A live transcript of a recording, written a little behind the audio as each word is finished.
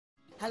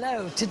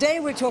Hello. Today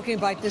we're talking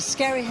about the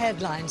scary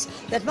headlines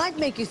that might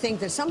make you think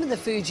that some of the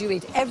foods you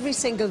eat every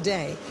single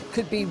day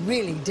could be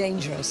really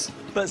dangerous.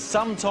 But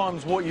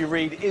sometimes what you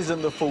read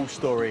isn't the full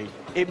story.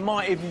 It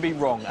might even be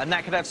wrong, and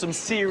that could have some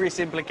serious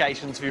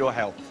implications for your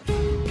health.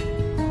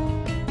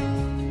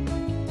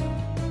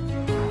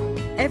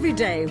 Every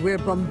day we're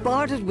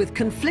bombarded with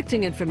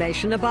conflicting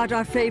information about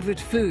our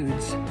favourite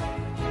foods.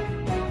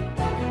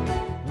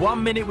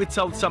 1 minute we're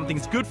told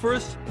something's good for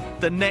us,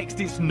 the next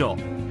it's not.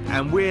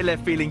 And we're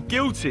left feeling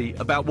guilty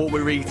about what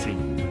we're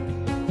eating.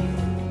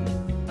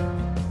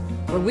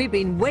 Well, we've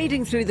been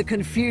wading through the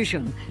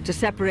confusion to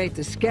separate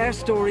the scare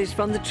stories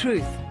from the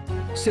truth,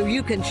 so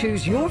you can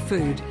choose your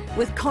food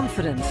with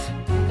confidence.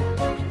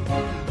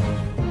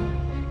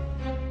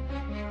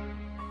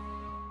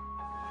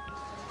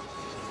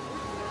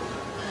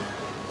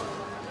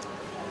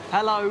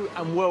 Hello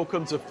and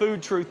welcome to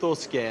Food Truth or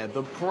Scare,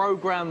 the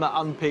programme that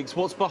unpicks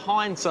what's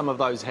behind some of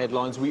those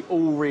headlines we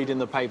all read in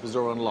the papers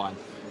or online,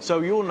 so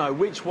you'll know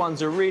which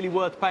ones are really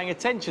worth paying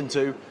attention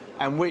to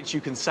and which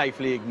you can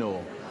safely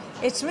ignore.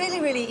 It's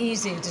really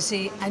easy to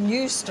see a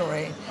news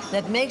story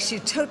that makes you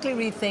totally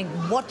rethink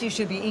what you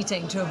should be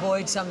eating to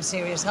avoid some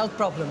serious health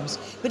problems.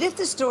 But if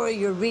the story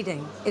you're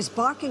reading is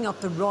barking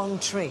up the wrong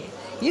tree,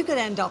 you could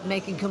end up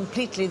making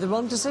completely the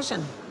wrong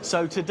decision.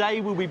 So today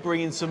we'll be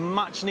bringing some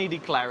much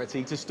needed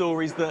clarity to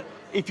stories that,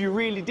 if you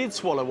really did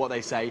swallow what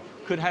they say,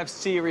 could have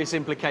serious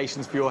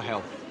implications for your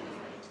health.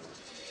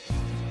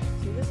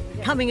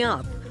 Coming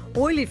up,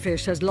 oily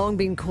fish has long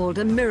been called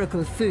a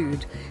miracle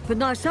food, but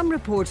now some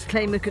reports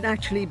claim it could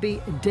actually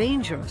be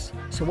dangerous.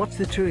 So what's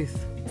the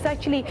truth? It's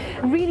actually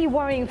really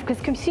worrying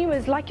because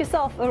consumers like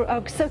yourself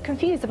are so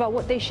confused about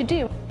what they should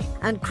do.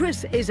 And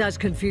Chris is as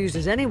confused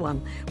as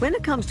anyone when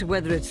it comes to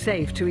whether it's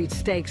safe to eat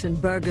steaks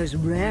and burgers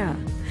rare.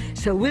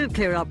 So we'll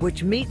clear up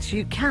which meats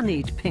you can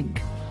eat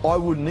pink. I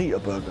wouldn't eat a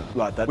burger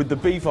like that. With the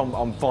beef,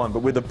 I'm fine, but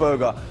with the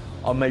burger,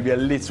 I'm maybe a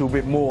little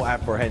bit more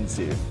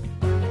apprehensive.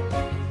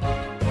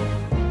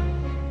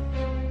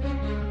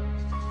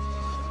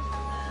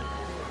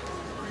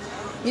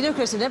 You know,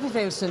 Chris, it never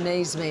fails to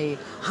amaze me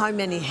how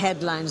many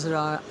headlines there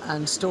are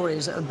and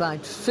stories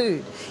about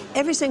food.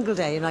 Every single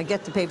day, and I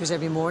get the papers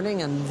every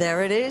morning, and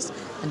there it is,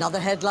 another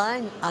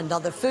headline,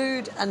 another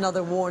food,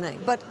 another warning.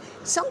 But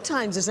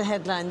sometimes there's a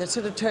headline that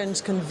sort of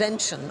turns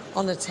convention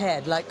on its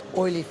head, like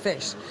oily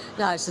fish.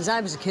 Now, since I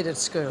was a kid at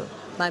school,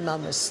 my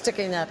mum was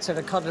sticking that sort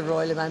of cod liver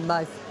oil in my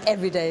mouth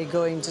every day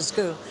going to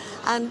school.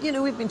 And, you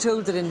know, we've been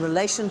told that in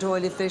relation to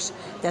oily fish,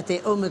 that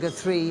the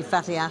omega-3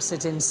 fatty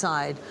acids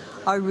inside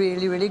are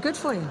really good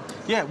for you.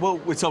 Yeah, well,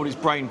 we're told it's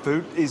brain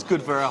food, it's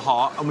good for our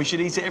heart, and we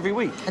should eat it every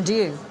week. And do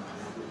you?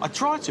 I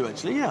try to,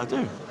 actually, yeah, I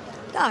do.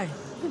 Now,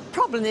 the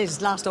problem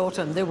is, last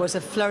autumn, there was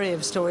a flurry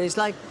of stories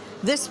like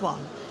this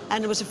one.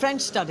 And it was a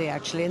French study,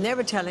 actually, and they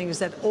were telling us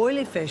that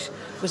oily fish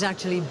was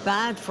actually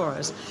bad for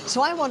us.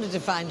 So I wanted to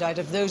find out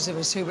if those of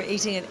us who were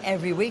eating it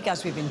every week,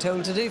 as we've been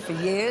told to do for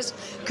years,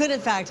 could in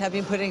fact have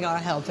been putting our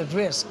health at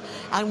risk.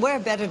 And where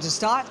better to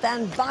start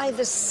than by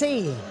the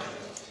sea?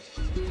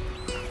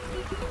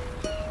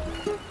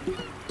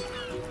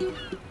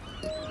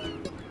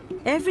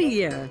 Every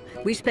year,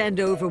 we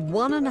spend over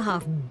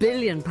 £1.5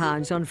 billion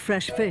on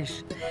fresh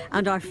fish.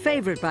 And our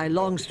favourite by a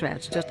long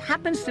stretch just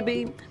happens to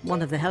be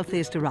one of the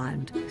healthiest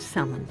around,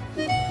 salmon.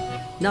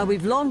 Now,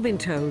 we've long been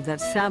told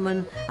that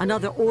salmon and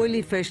other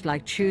oily fish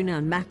like tuna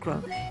and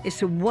mackerel is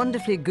so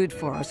wonderfully good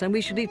for us and we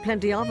should eat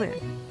plenty of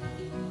it.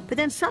 But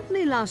then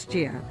suddenly last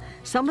year,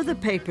 some of the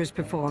papers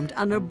performed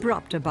an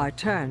abrupt about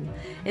turn,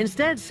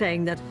 instead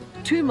saying that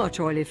too much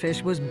oily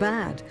fish was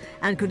bad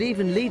and could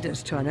even lead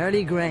us to an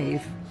early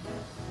grave.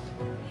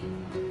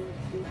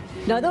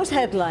 Now, those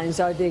headlines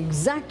are the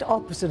exact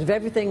opposite of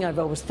everything I've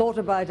always thought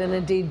about and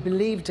indeed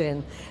believed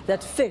in,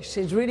 that fish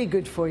is really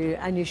good for you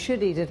and you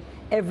should eat it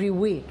every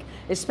week,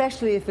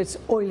 especially if it's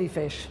oily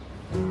fish.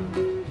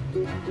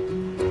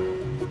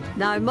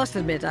 Now, I must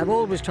admit, I've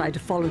always tried to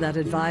follow that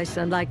advice,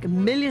 and like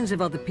millions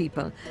of other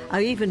people,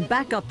 I even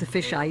back up the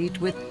fish I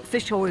eat with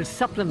fish oil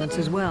supplements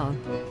as well.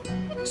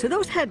 So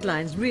those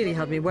headlines really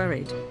had me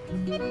worried.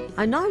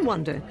 I now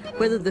wonder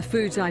whether the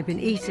foods I've been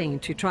eating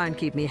to try and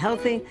keep me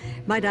healthy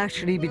might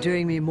actually be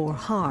doing me more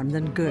harm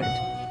than good.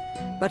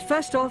 But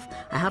first off,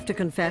 I have to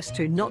confess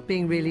to not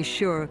being really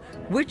sure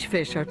which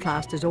fish are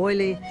classed as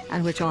oily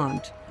and which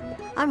aren't.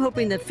 I'm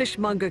hoping that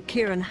fishmonger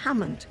Kieran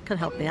Hammond can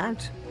help me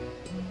out.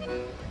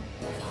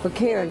 Well,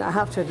 Kieran, I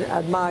have to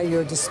admire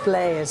your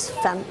display. It's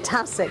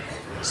fantastic.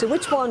 So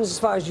which ones, as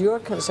far as you're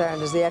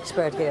concerned, as the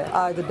expert here,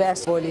 are the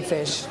best oily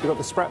fish? We've got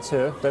the sprats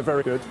here, they're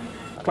very good.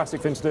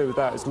 Classic thing to do with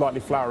that is lightly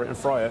flour it and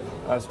fry it.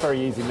 It's a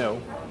very easy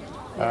meal.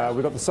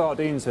 We've got the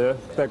sardines here,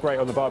 they're great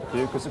on the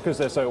barbecue because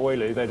they're so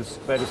oily, they just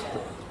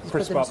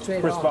crisp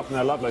up and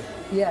they're lovely.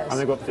 Yes. And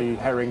they've got the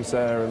herrings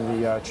there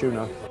and the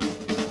tuna.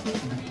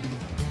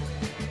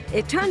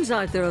 It turns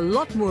out there are a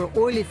lot more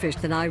oily fish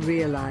than I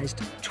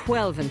realised,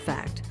 12 in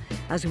fact,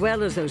 as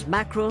well as those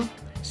mackerel,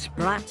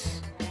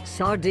 sprats,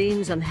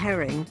 sardines and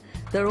herring.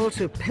 There are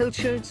also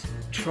pilchards,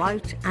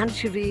 trout,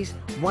 anchovies,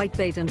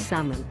 whitebait and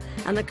salmon.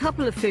 and a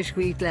couple of fish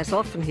we eat less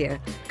often here,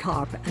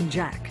 carp and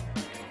jack.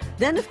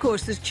 Then, of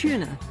course, there's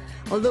tuna,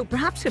 although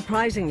perhaps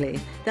surprisingly,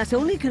 that's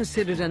only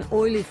considered an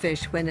oily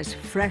fish when it's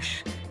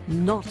fresh,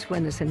 not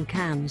when it's in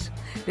cans.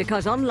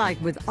 Because unlike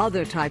with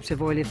other types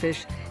of oily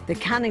fish, the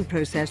canning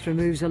process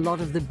removes a lot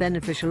of the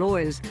beneficial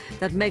oils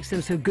that makes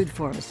them so good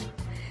for us.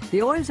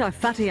 The oils are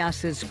fatty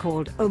acids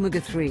called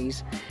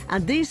omega-3s,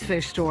 and these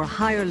fish store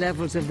higher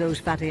levels of those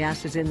fatty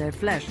acids in their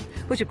flesh,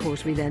 which of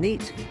course we then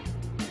eat.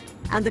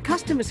 And the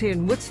customers here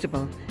in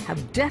Whitstable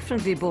have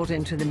definitely bought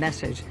into the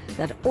message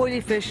that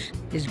oily fish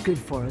is good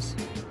for us.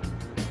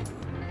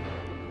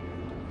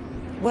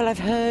 Well, I've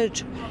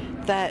heard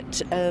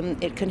that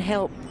it can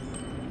help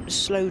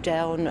slow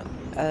down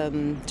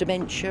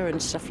dementia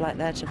and stuff like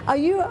that. Are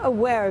you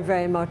aware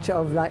very much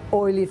of like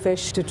oily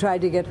fish to try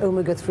to get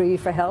omega-3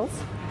 for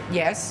health?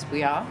 Yes,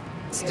 we are.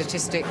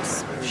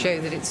 Statistics show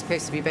that it's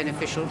supposed to be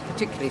beneficial,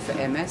 particularly for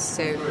MS.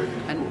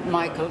 And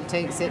Michael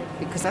takes it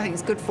because I think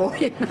it's good for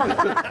you.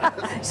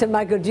 So,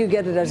 Michael, do you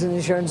get it as an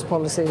insurance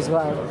policy as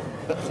well?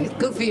 It's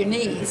good for your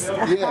knees.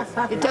 Yes.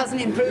 It doesn't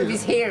improve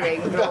his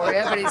hearing,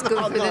 Gloria, but it's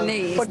good for the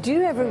knees. But do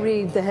you ever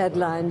read the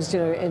headlines,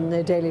 in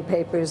the daily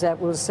papers that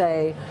will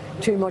say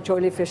too much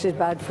oily fish is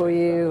bad for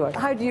you? Or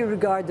how do you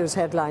regard those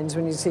headlines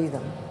when you see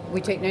them? We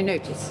take no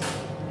notice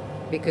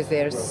because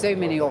there are so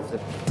many of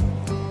them.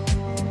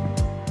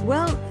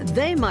 Well,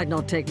 they might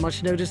not take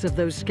much notice of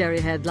those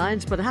scary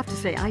headlines, but I have to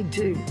say I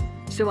do.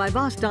 So I've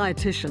asked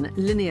dietitian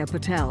Linnea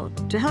Patel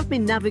to help me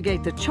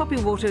navigate the choppy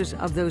waters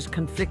of those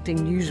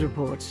conflicting news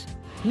reports.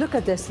 Look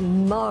at this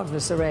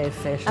marvellous array of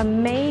fish.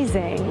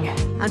 Amazing.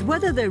 And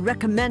whether they're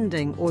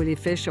recommending oily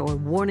fish or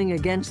warning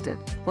against it,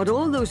 what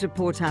all those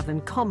reports have in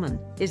common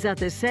is that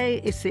they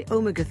say it's the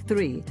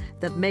omega-3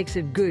 that makes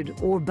it good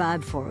or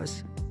bad for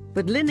us.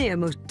 But Linnea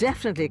most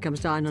definitely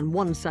comes down on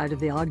one side of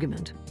the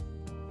argument.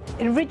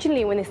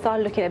 Originally, when they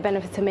started looking at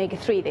benefits of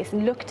omega-3, they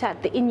looked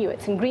at the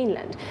Inuits in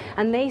Greenland,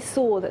 and they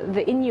saw that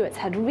the Inuits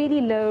had really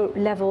low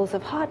levels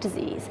of heart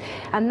disease,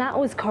 and that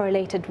was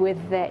correlated with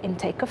their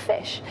intake of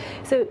fish.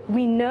 So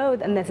we know,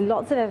 and there's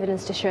lots of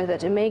evidence to show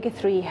that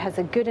omega-3 has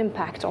a good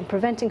impact on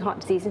preventing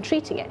heart disease and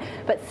treating it.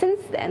 But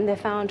since then, they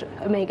found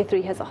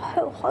omega-3 has a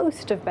whole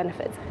host of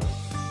benefits.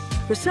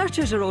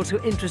 Researchers are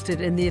also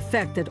interested in the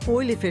effect that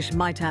oily fish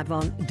might have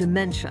on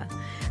dementia,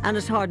 and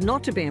it's hard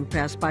not to be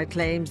impressed by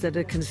claims that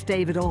it can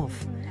stave it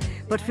off.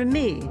 But for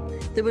me,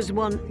 there was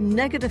one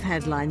negative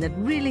headline that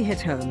really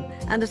hit home,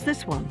 and it's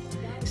this one,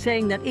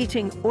 saying that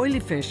eating oily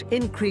fish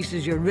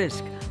increases your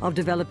risk of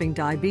developing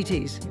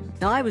diabetes.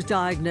 Now, I was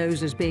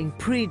diagnosed as being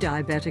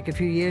pre-diabetic a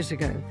few years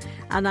ago,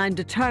 and I'm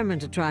determined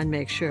to try and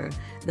make sure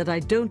that I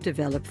don't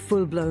develop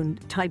full-blown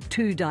type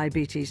 2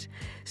 diabetes,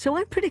 so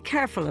I'm pretty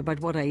careful about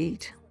what I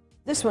eat.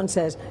 This one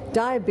says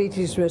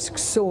diabetes risk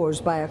soars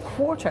by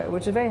 1/4,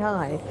 which is very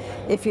high,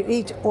 if you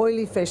eat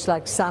oily fish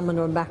like salmon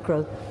or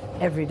mackerel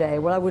every day.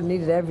 Well, I wouldn't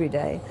eat it every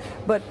day,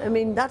 but I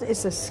mean, that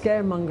is a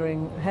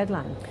scaremongering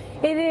headline.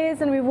 It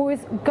is, and we've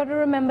always got to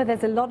remember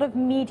there's a lot of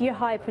media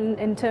hype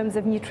in terms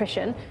of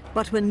nutrition.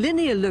 But when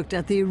Linnea looked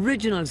at the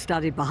original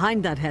study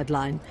behind that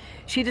headline,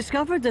 she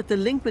discovered that the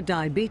link with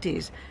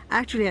diabetes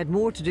actually had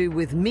more to do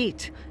with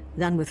meat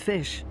than with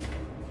fish.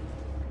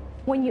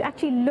 When you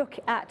actually look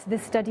at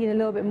this study in a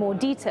little bit more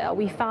detail,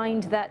 we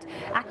find that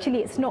actually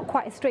it's not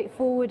quite as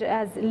straightforward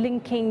as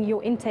linking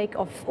your intake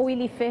of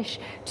oily fish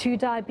to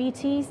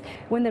diabetes.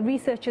 When the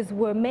researchers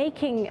were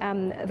making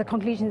the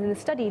conclusions in the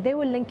study, they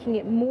were linking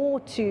it more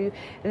to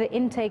the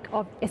intake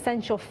of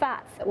essential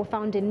fats that were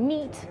found in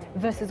meat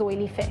versus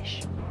oily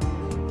fish.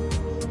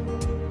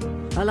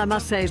 Well, I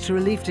must say it's a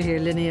relief to hear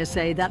Linnea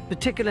say that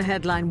particular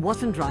headline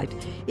wasn't right,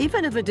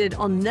 even if it did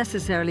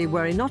unnecessarily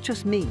worry not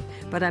just me,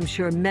 but I'm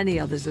sure many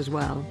others as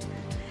well.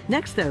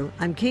 Next, though,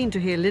 I'm keen to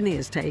hear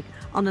Linnea's take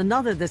on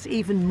another that's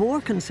even more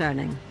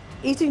concerning.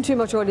 Eating too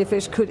much oily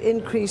fish could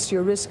increase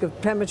your risk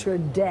of premature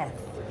death.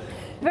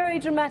 Very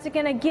dramatic,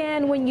 and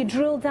again, when you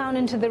drill down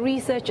into the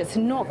research, it's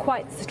not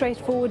quite as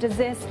straightforward as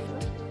this.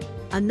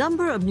 A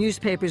number of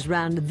newspapers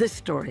ran this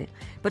story,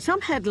 but some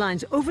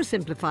headlines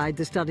oversimplified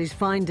the study's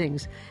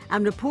findings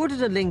and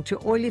reported a link to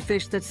oily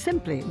fish that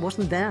simply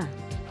wasn't there.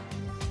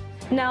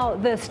 Now,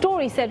 the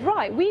story said,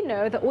 right, we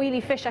know that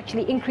oily fish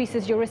actually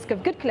increases your risk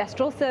of good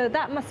cholesterol, so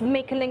that must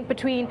make a link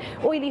between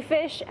oily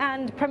fish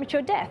and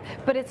premature death.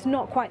 But it's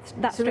not quite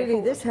that So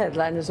straightforward. really, this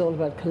headline is all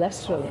about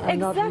cholesterol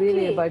and not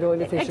really about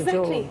oily fish at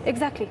all.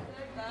 Exactly.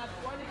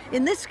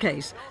 In this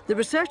case, the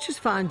researchers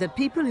found that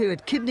people who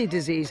had kidney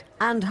disease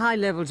and high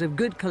levels of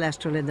good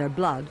cholesterol in their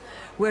blood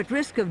were at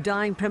risk of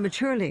dying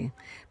prematurely.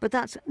 But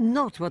that's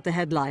not what the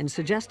headline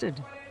suggested.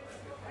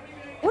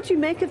 What do you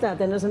make of that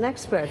then as an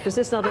expert? Does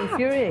this not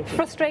infuriate you?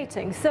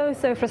 Frustrating, so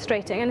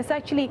frustrating. And it's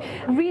actually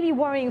really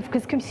worrying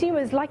because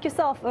consumers like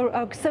yourself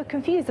are so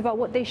confused about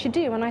what they should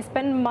do. And I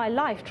spend my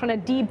life trying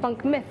to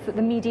debunk myths that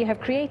the media have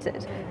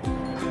created.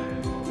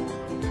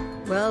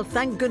 Well,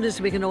 thank goodness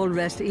we can all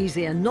rest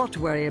easy and not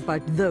worry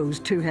about those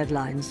two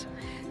headlines.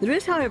 There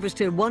is, however,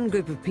 still one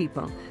group of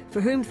people for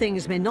whom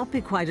things may not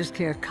be quite as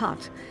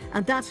clear-cut,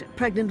 and that's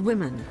pregnant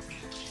women.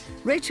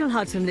 Rachel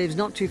Hudson lives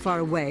not too far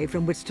away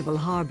from Whitstable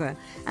Harbour,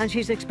 and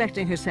she's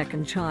expecting her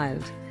second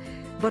child.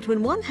 But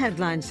when one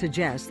headline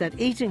suggests that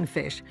eating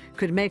fish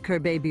could make her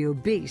baby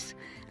obese,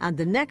 and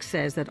the next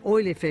says that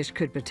oily fish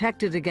could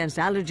protect it against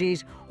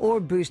allergies or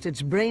boost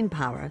its brain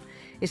power,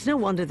 it's no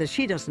wonder that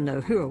she doesn't know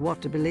who or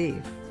what to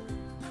believe.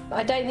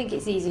 I don't think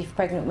it's easy for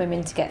pregnant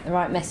women to get the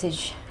right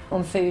message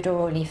on food or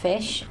oily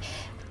fish.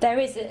 There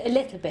is a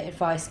little bit of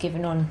advice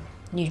given on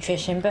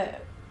nutrition,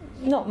 but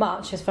not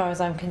much as far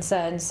as I'm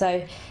concerned.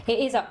 So it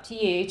is up to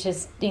you to,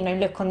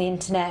 look on the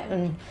internet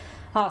and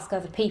ask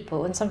other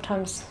people, and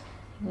sometimes,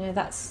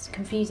 that's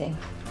confusing.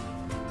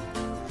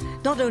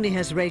 Not only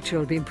has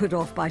Rachel been put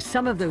off by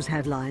some of those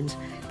headlines,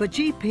 but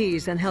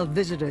GPs and health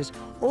visitors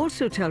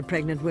also tell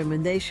pregnant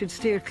women they should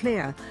steer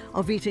clear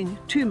of eating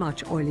too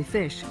much oily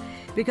fish,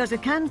 because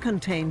it can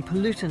contain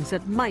pollutants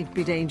that might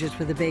be dangerous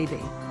for the baby.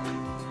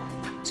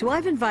 So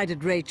I've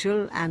invited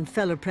Rachel and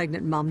fellow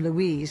pregnant mum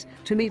Louise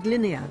to meet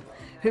Linnea,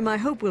 whom I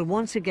hope will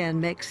once again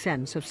make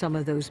sense of some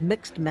of those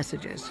mixed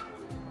messages.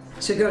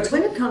 So girls,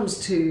 when it comes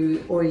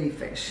to oily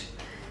fish,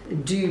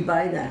 do you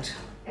buy that?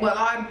 Well,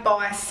 I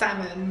buy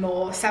salmon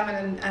more.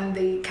 Salmon and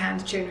the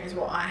canned tuna is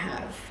what I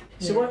have.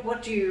 So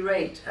what do you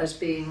rate as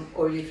being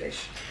oily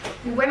fish?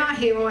 When I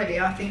hear oily,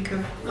 I think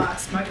of like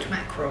smoked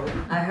mackerel.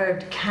 I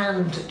heard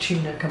canned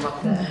tuna come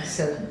up there,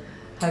 so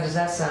how does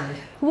that sound?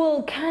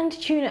 Well, canned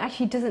tuna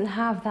actually doesn't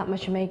have that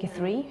much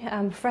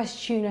omega-3.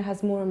 Fresh tuna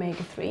has more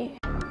omega-3.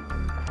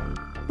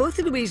 Both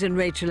Louise and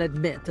Rachel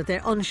admit that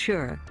they're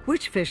unsure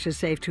which fish is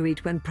safe to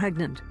eat when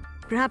pregnant,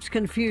 perhaps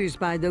confused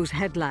by those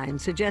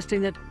headlines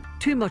suggesting that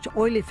too much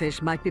oily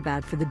fish might be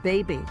bad for the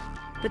baby.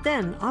 But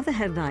then, are the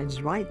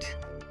headlines right?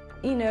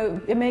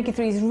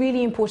 Omega-3 is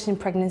really important in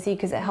pregnancy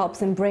because it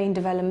helps in brain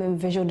development,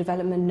 visual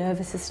development,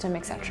 nervous system,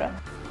 etc.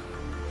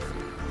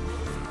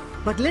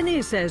 But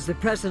Linnea says the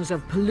presence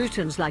of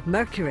pollutants like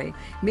mercury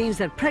means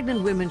that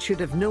pregnant women should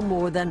have no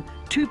more than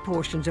 2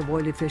 portions of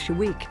oily fish a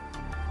week.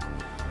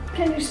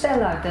 Can you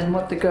spell out then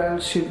what the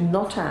girls should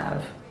not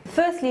have?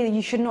 Firstly,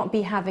 you should not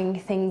be having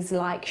things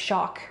like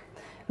shark,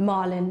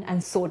 marlin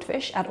and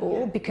swordfish at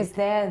all, because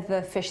they're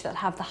the fish that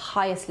have the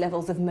highest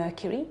levels of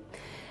mercury.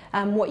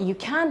 What you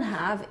can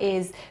have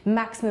is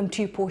maximum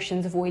 2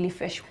 portions of oily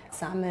fish,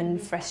 salmon,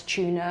 fresh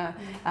tuna,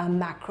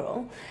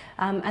 mackerel,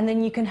 and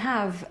then you can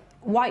have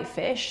white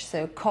fish,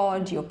 so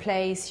cod, your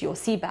plaice, your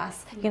sea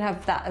bass. You can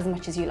have that as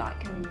much as you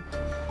like.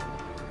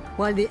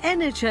 While the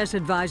NHS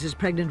advises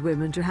pregnant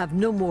women to have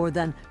no more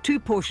than 2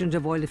 portions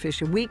of oily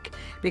fish a week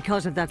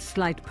because of that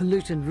slight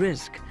pollutant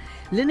risk,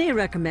 Linnea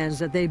recommends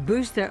that they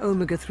boost their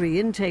omega-3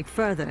 intake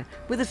further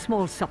with a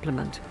small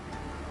supplement.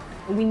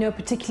 We know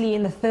particularly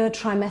in the 3rd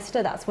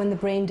trimester, that's when the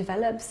brain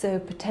develops, so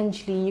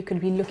potentially you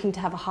could be looking to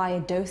have a higher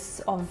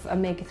dose of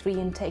omega-3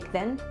 intake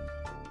then.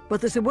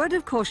 But there's a word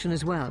of caution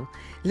as well.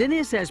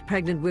 Linnea says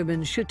pregnant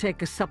women should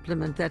take a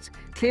supplement that's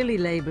clearly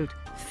labelled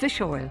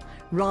fish oil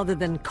rather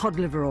than cod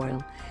liver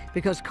oil,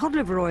 because cod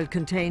liver oil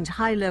contains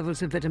high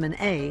levels of vitamin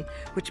A,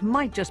 which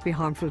might just be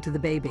harmful to the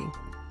baby.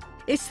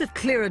 It's the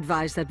clear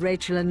advice that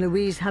Rachel and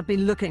Louise have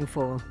been looking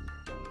for.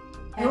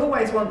 You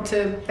always want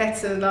to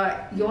better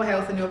your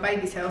health and your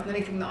baby's health, and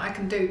anything that I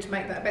can do to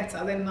make that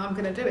better, then I'm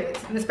going to do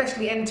it. And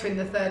especially entering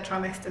the 3rd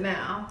trimester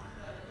now,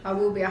 I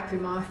will be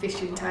upping my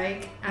fish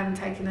intake and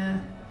taking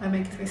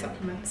omega-3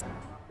 supplements.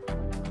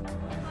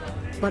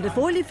 But if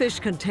oily fish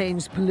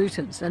contains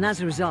pollutants, and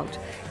as a result,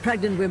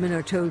 pregnant women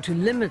are told to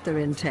limit their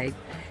intake,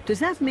 does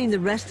that mean the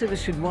rest of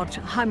us should watch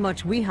how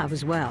much we have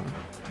as well?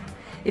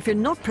 If you're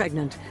not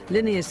pregnant,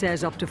 Linnea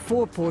says up to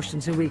 4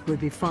 portions a week would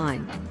be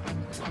fine.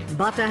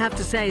 But I have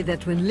to say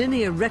that when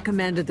Linnea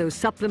recommended those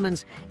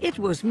supplements, it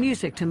was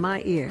music to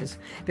my ears,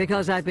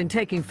 because I've been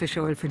taking fish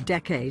oil for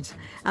decades,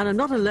 and I'm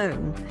not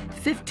alone.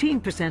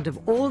 15% of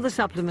all the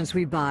supplements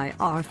we buy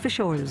are fish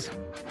oils.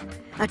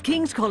 At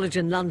King's College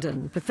in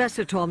London,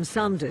 Professor Tom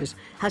Sanders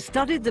has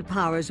studied the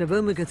powers of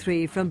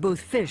omega-3 from both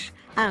fish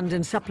and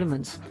in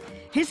supplements.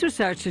 His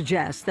research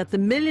suggests that the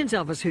millions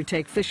of us who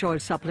take fish oil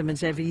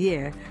supplements every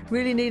year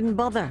really needn't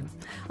bother,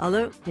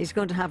 although he's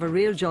going to have a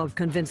real job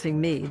convincing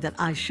me that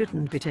I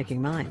shouldn't be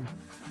taking mine.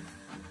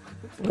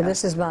 Well,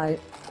 this is my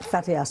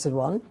fatty acid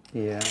one.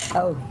 Yeah.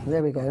 Oh,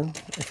 there we go.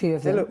 A few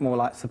of them. They look more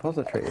like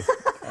suppositories.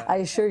 I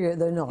assure you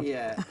they're not.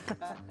 Yeah.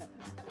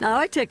 Now,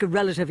 I take a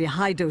relatively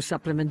high-dose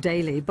supplement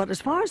daily, but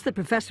as far as the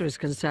professor is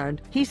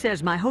concerned, he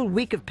says my whole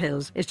week of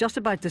pills is just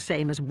about the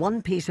same as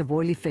 1 piece of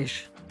oily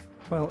fish.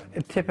 Well,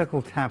 a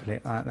typical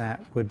tablet like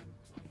that would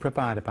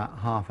provide about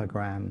half a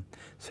gram.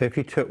 So if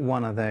you took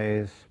one of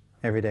those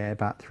every day,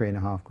 about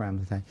 3.5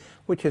 grams a day,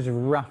 which is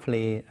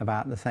roughly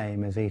about the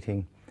same as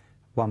eating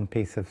 1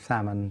 piece of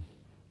salmon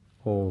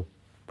or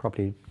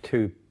probably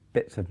 2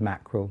 bits of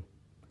mackerel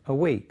a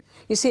week.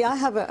 You see, I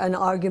have an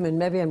argument,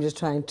 maybe I'm just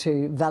trying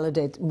to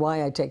validate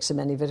why I take so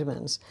many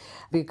vitamins,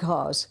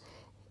 because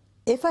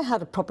if I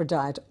had a proper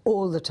diet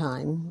all the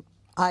time,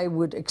 I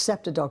would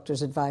accept a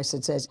doctor's advice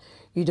that says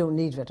you don't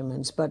need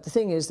vitamins. But the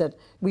thing is that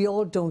we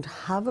all don't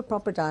have a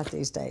proper diet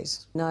these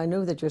days. Now, I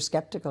know that you're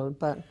sceptical,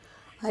 but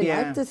I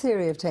like the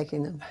theory of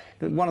taking them.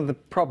 One of the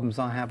problems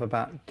I have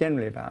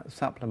generally about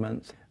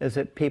supplements is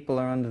that people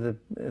are under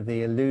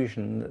the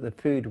illusion that the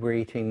food we're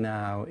eating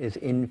now is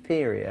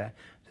inferior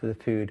to the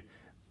food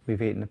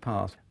we've eaten in the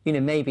past. You know,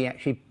 maybe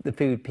actually the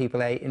food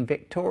people ate in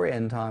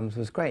Victorian times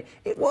was great.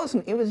 It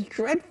wasn't. It was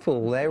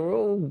dreadful. They were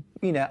all,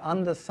 you know,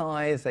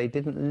 undersized. They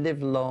didn't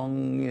live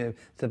long. You know,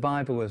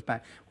 survival was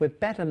bad. We're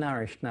better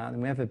nourished now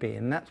than we've ever been,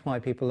 and that's why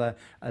people are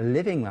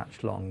living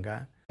much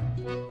longer.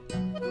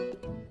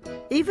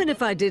 Even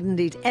if I didn't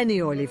eat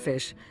any oily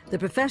fish, the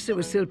professor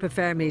would still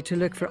prefer me to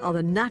look for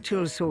other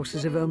natural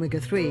sources of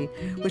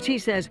omega-3, which he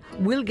says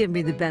will give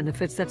me the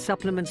benefits that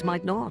supplements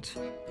might not.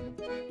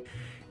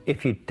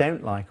 If you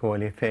don't like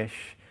oily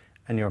fish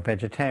and you're a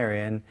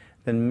vegetarian,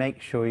 then make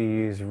sure you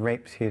use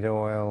rapeseed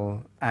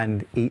oil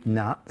and eat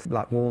nuts,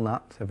 like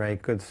walnuts, a very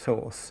good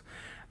source.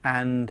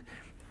 And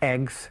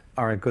eggs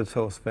are a good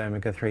source of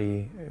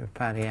omega-3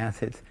 fatty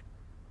acids.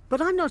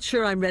 But I'm not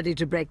sure I'm ready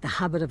to break the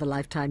habit of a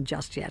lifetime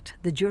just yet.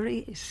 The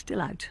jury is still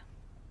out.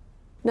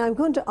 Now, I'm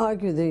going to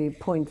argue the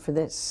point for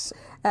this.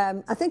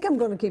 I think I'm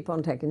going to keep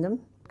on taking them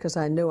because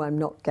I know I'm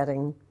not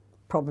getting,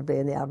 probably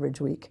in the average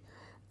week,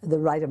 the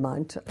right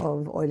amount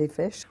of oily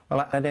fish.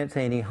 Well, I don't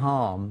see any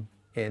harm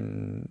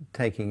in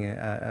taking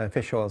a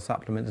fish oil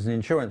supplement as an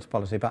insurance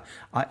policy, but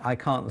I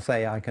can't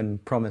say I can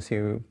promise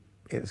you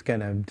it's going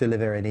to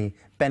deliver any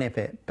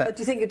benefit. But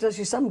do you think it does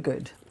you some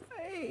good?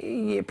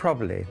 Yeah,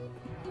 probably.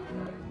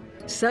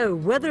 So,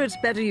 whether it's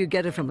better you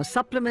get it from a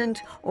supplement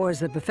or, as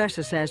the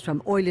professor says,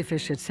 from oily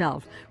fish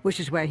itself, which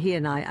is where he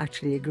and I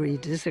actually agree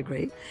to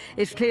disagree,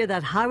 it's clear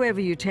that however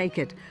you take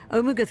it,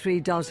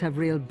 omega-3 does have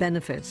real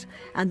benefits,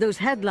 and those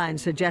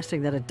headlines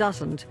suggesting that it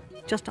doesn't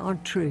just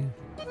aren't true.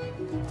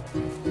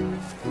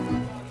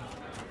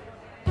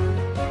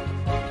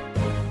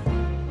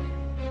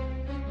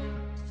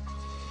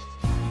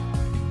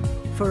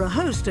 For a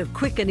host of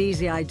quick and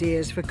easy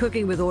ideas for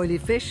cooking with oily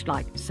fish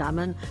like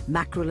salmon,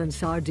 mackerel and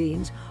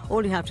sardines,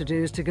 all you have to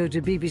do is to go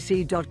to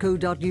bbc.co.uk/food,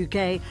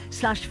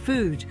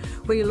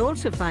 where you'll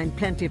also find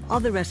plenty of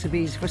other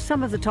recipes for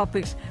some of the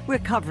topics we're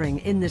covering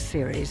in this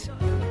series.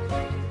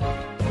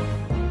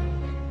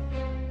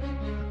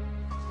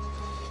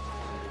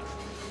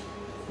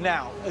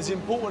 Now, as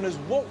important as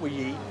what we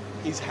eat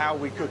is how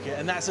we cook it,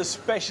 and that's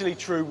especially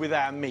true with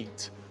our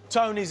meat.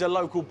 Tony's a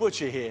local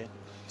butcher here.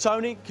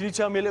 Tony, can you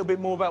tell me a little bit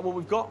more about what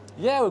we've got?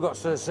 Yeah, we've got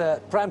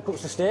prime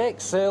cuts of steak,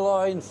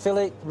 sirloin,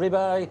 fillet,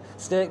 ribeye,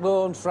 steak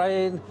bone,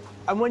 frying.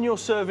 And when you're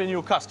serving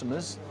your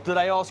customers, do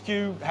they ask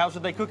you how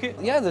should they cook it?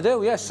 Yeah, they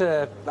do, yes.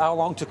 How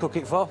long to cook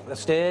it for, a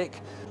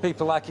steak.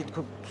 People like it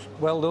cooked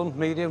well done,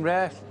 medium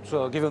rare,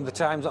 so give them the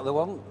times that they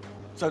want.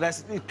 So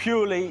that's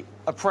purely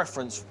a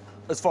preference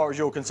as far as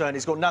you're concerned.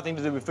 It's got nothing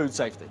to do with food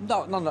safety?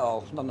 No, none at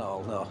all,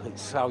 no.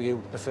 It's how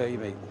you prefer your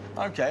meat.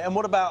 OK, and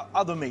what about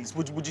other meats?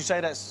 Would you say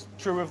that's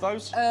true of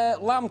those?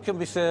 Lamb can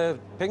be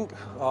served pink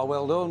or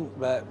well done,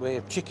 but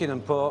with chicken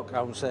and pork,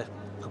 I would say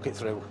cook it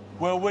through.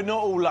 Well, we're not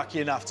all lucky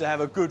enough to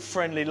have a good,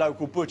 friendly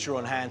local butcher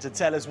on hand to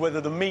tell us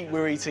whether the meat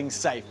we're eating is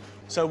safe.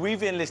 So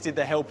we've enlisted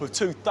the help of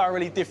two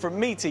thoroughly different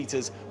meat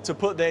eaters to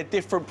put their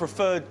different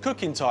preferred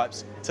cooking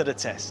types to the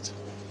test.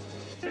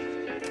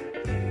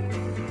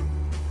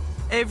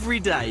 Every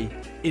day,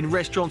 in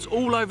restaurants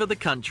all over the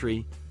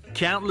country,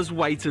 countless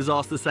waiters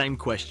ask the same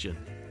question.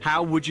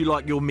 How would you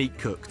like your meat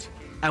cooked?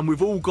 And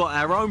we've all got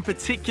our own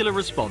particular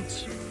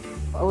response.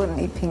 I wouldn't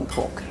eat pink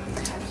pork.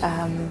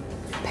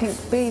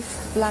 Pink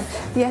beef, lamb,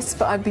 yes,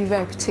 but I'd be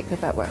very particular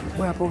about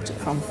where I bought it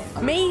from.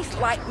 Me,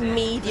 like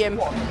medium.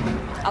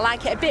 I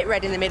like it a bit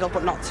red in the middle,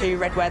 but not too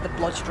red where the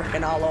blood's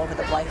dripping all over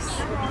the place.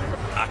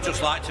 I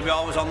just like to be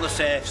always on the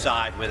safe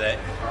side with it.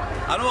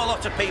 I know a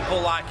lot of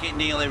people like it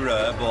nearly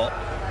rare, but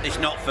it's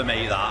not for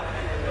me, that.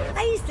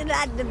 I used to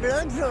like the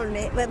blood on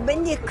it, but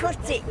when you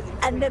cut it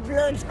and the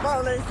blood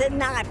follows the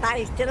knife, I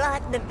used to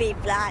like the beef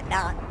like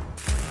that.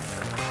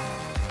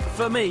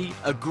 For me,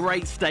 a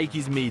great steak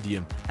is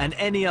medium, and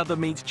any other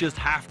meats just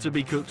have to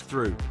be cooked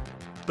through.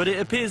 But it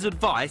appears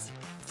advice,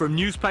 from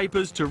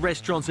newspapers to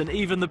restaurants and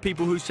even the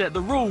people who set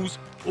the rules,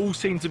 all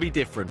seem to be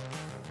different.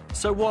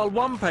 So while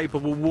one paper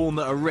will warn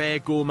that a rare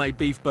gourmet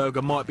beef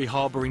burger might be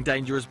harbouring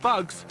dangerous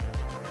bugs,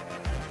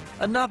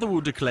 another will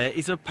declare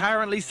it's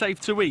apparently safe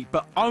to eat,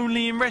 but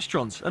only in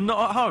restaurants and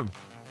not at home.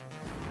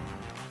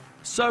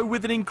 So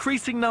with an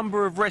increasing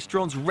number of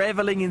restaurants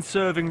revelling in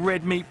serving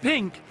red meat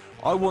pink,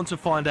 I want to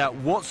find out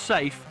what's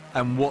safe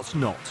and what's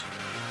not.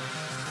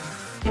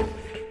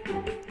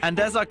 And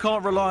as I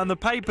can't rely on the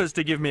papers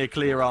to give me a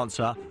clear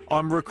answer,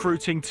 I'm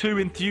recruiting two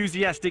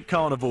enthusiastic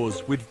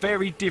carnivores with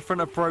very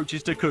different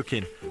approaches to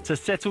cooking to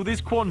settle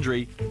this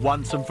quandary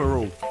once and for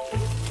all.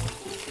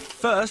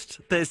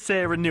 First, there's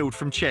Sarah Nield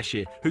from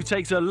Cheshire, who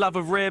takes her love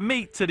of rare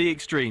meat to the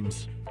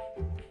extremes.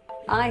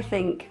 I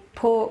think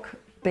pork,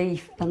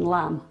 beef and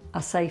lamb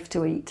are safe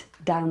to eat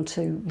down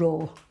to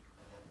raw,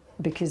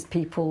 because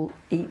people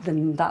eat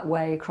them that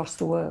way across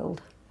the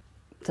world.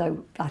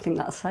 So I think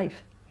that's safe.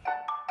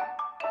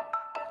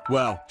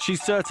 Well,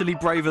 she's certainly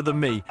braver than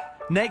me.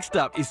 Next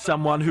up is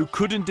someone who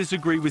couldn't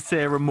disagree with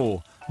Sarah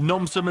more,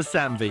 Nomsa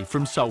Masamvi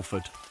from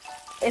Salford.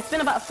 It's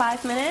been about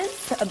 5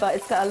 minutes, but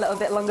it's got a little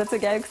bit longer to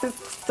go because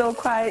it's still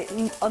quite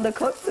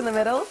undercooked in the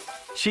middle.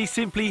 She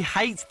simply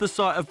hates the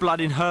sight of blood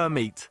in her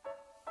meat.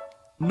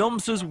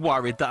 Nomsa's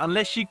worried that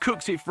unless she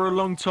cooks it for a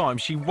long time,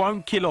 she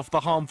won't kill off the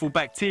harmful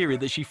bacteria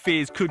that she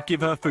fears could give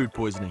her food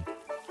poisoning.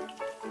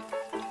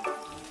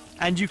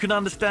 And you can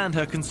understand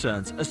her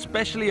concerns,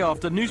 especially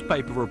after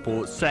newspaper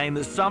reports saying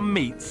that some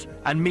meats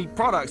and meat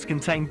products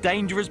contain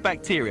dangerous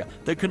bacteria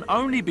that can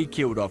only be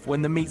killed off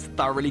when the meat's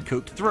thoroughly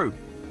cooked through,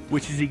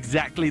 which is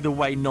exactly the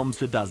way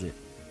Nomsa does it.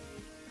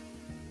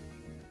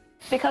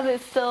 Because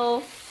it's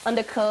still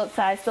undercooked,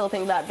 I still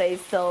think that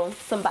there's still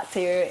some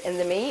bacteria in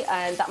the meat,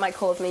 and that might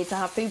cause me to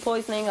have food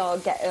poisoning or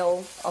get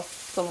ill of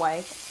some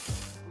way.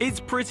 It's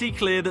pretty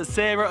clear that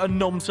Sarah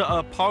and Nomsa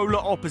are polar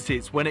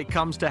opposites when it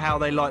comes to how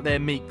they like their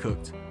meat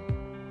cooked.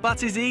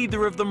 But is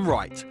either of them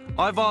right?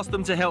 I've asked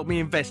them to help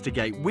me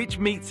investigate which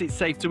meats it's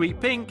safe to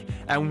eat pink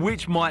and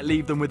which might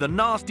leave them with a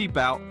nasty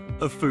bout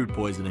of food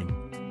poisoning.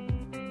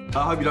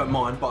 I hope you don't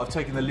mind, but I've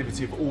taken the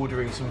liberty of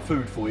ordering some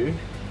food for you.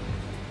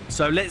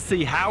 So let's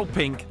see how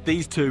pink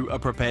these two are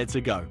prepared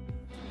to go.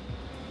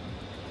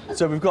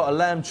 So we've got a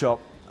lamb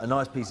chop, a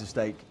nice piece of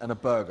steak and a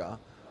burger.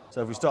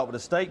 So if we start with a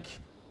steak,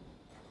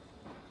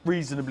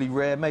 reasonably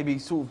rare, maybe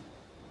sort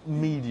of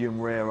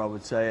medium rare, I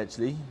would say,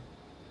 actually.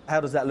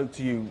 How does that look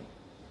to you?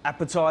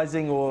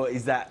 Appetizing, or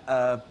is that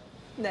a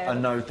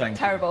no thank you?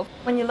 Terrible.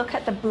 When you look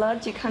at the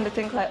blood, you kind of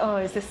think like, oh,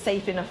 is this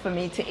safe enough for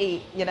me to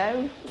eat, you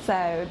know?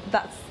 So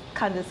that's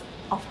kind of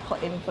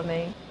off-putting for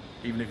me.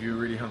 Even if you were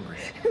really hungry?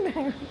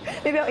 No,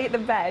 maybe I'll eat the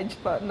veg,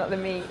 but not the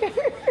meat.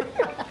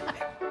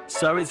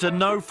 So it's a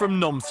no from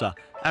Nomsa,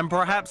 and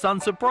perhaps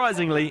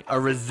unsurprisingly, a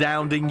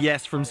resounding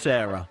yes from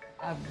Sarah.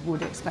 I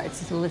would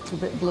expect it a little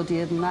bit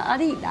bloodier than that.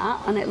 I'd eat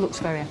that, and it looks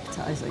very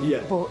appetising.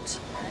 Yeah. But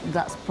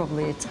that's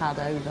probably a tad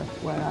over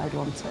where I'd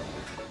want it.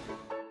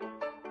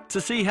 To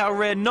see how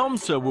rare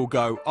Nomsa will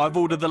go, I've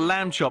ordered the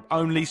lamb chop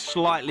only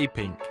slightly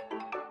pink.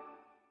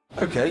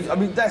 Okay, I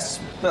mean, I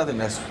think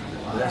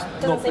that's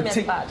not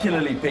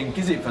particularly pink,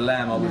 is it, for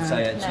lamb, I would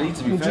say, actually,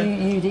 to be fair.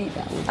 You'd eat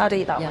that one? I'd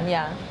eat that one,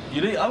 yeah.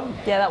 You'd eat, oh?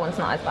 Yeah, that one's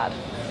not as bad.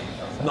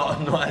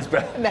 Not as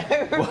bad?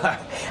 No. Wow,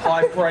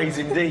 high praise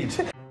indeed.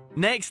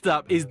 Next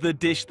up is the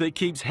dish that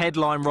keeps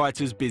headline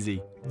writers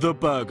busy, the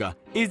burger.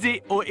 Is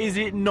it or is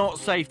it not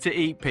safe to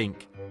eat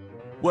pink?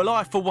 Well,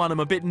 I, for one, am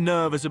a bit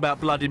nervous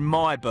about blood in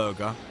my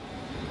burger.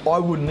 I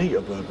wouldn't eat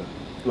a burger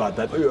like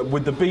that.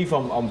 With the beef,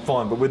 I'm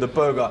fine, but with the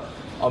burger,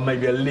 I'm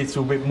maybe a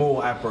little bit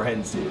more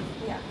apprehensive.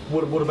 Yeah.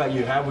 What about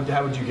you? How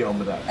would you get on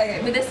with that?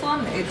 Okay, with this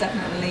one, it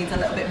definitely needs a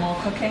little bit more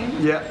cooking.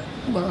 Yeah.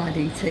 Well, I'd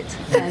eat it.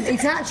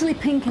 It's actually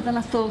pinker than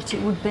I thought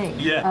it would be.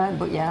 Yeah.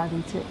 But yeah, I'd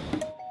eat it.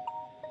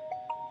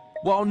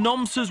 While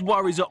Nomsa's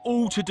worries are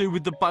all to do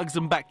with the bugs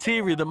and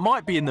bacteria that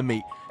might be in the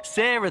meat,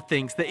 Sarah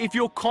thinks that if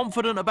you're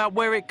confident about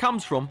where it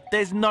comes from,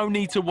 there's no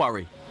need to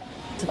worry.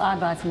 I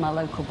buy from my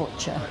local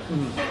butcher,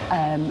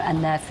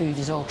 and their food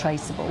is all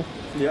traceable.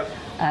 Yeah.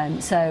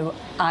 So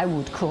I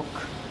would cook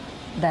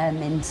their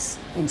mince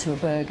into a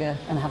burger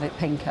and have it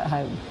pink at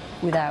home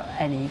without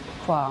any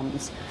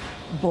qualms.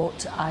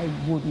 But I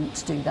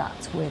wouldn't do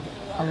that with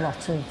a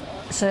lot of,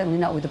 certainly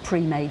not with a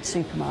pre-made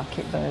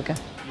supermarket burger.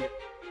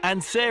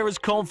 And Sarah's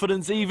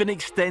confidence even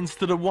extends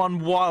to the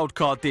one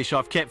wildcard dish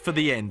I've kept for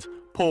the end,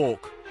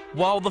 pork.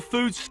 While the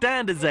Food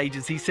Standards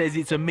Agency says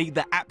it's a meat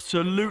that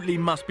absolutely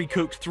must be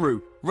cooked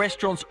through,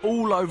 restaurants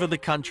all over the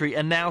country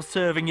are now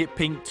serving it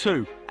pink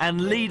too,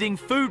 and leading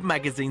food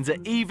magazines are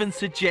even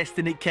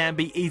suggesting it can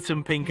be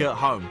eaten pink at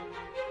home.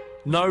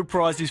 No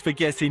prizes for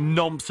guessing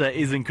Nomsa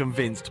isn't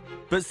convinced,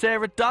 but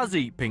Sarah does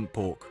eat pink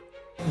pork.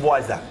 Why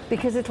is that?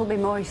 Because it'll be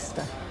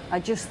moister.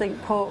 I just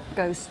think pork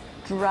goes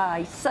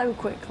dry so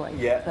quickly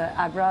that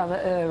I'd rather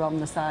err on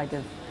the side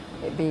of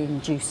it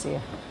being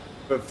juicier.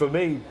 But for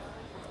me,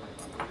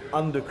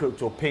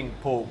 undercooked or pink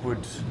pork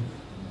would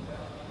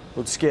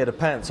scare the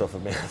pants off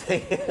of me, I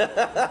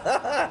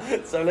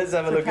think. So let's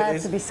have a look at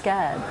this. To be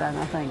scared, then,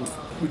 I think.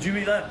 Would you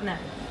eat that? No.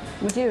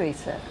 Would you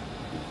eat it?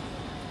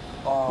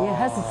 Oh, You're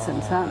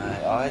hesitant,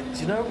 aren't you?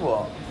 Do you know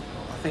what?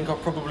 I think I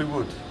probably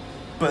would.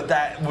 But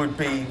that would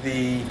be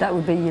the... That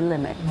would be your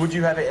limit. Would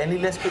you have it any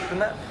less cooked than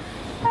that?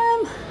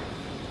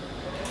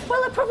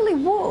 Well, I probably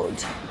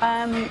would.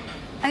 I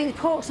mean,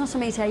 pork's not a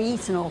meat I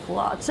eat an awful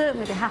lot. I'd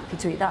certainly be happy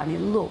to eat that, and it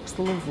looks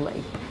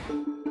lovely.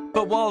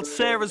 But while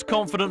Sarah's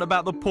confident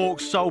about the pork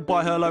sold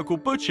by her local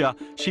butcher,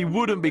 she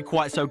wouldn't be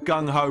quite so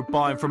gung-ho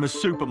buying from a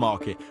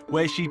supermarket,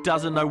 where she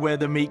doesn't know where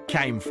the meat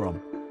came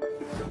from.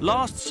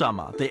 Last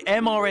summer, the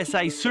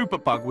MRSA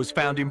superbug was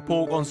found in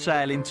pork on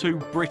sale in 2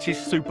 British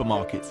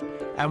supermarkets.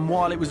 And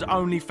while it was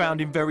only found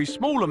in very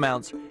small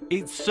amounts,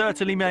 it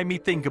certainly made me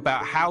think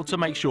about how to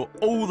make sure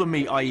all the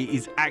meat I eat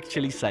is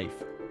actually safe.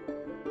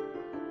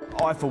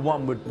 I, for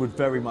one, would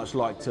very much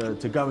like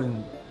to go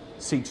and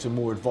seek some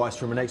more advice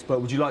from an expert.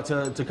 Would you like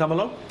to come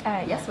along?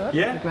 Yes, we would.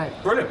 Yeah? Great.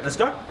 Brilliant. Let's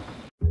go.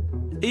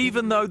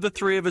 Even though the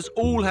three of us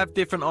all have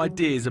different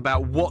ideas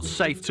about what's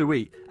safe to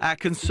eat, our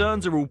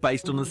concerns are all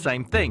based on the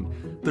same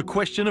thing: the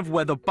question of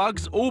whether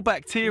bugs or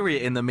bacteria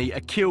in the meat are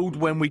killed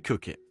when we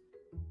cook it.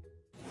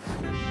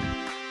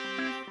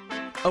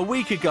 A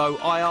week ago,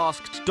 I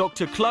asked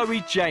Dr.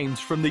 Chloe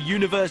James from the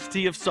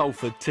University of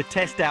Salford to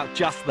test out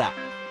just that.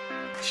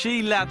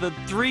 She lathered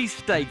 3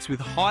 steaks with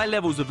high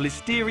levels of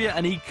Listeria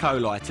and E.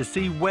 coli to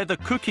see whether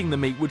cooking the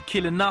meat would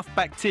kill enough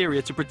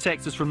bacteria to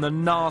protect us from the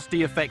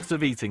nasty effects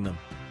of eating them.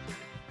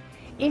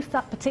 If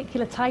that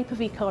particular type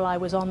of E. coli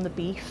was on the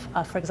beef,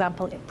 for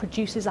example, it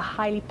produces a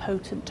highly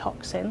potent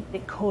toxin.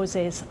 It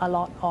causes a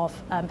lot of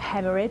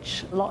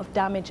hemorrhage, a lot of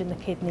damage in the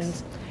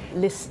kidneys.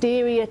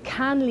 Listeria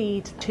can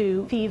lead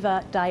to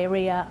fever,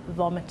 diarrhea,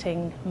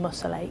 vomiting,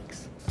 muscle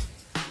aches.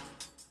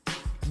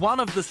 One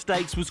of the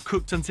steaks was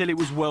cooked until it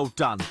was well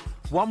done.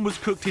 One was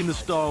cooked in the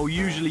style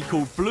usually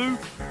called blue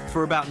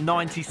for about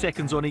 90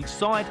 seconds on each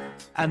side,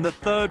 and the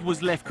third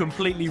was left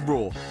completely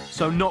raw,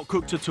 so not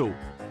cooked at all.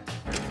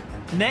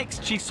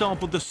 Next, she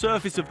sampled the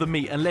surface of the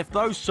meat and left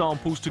those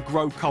samples to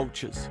grow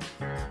cultures.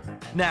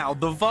 Now,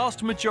 the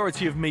vast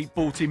majority of meat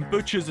bought in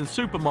butchers and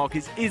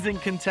supermarkets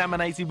isn't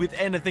contaminated with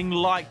anything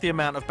like the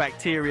amount of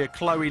bacteria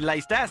Chloe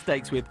laced our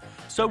steaks with,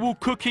 so we'll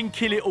cook and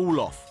kill it all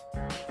off.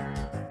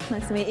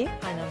 Nice to meet you.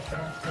 Hi,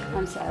 Nomsa.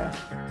 I'm Sarah.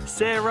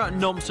 Sarah,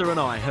 Nomsa and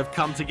I have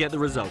come to get the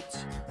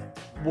results.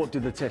 What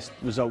did the test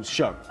results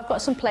show? I've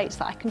got some plates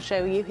that I can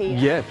show you here.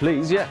 Yeah,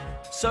 please, yeah.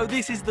 So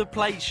this is the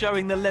plate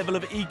showing the level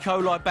of E.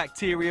 coli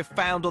bacteria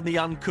found on the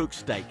uncooked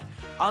steak.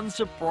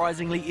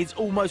 Unsurprisingly, it's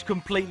almost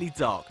completely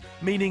dark,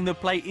 meaning the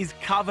plate is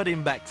covered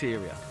in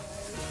bacteria.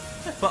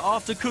 But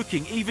after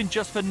cooking, even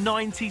just for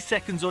 90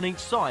 seconds on each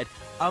side,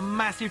 a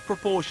massive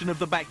proportion of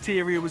the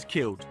bacteria was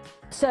killed.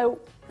 So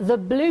the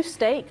blue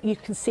steak, you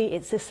can see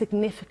it's a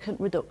significant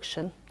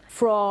reduction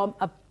from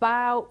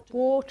about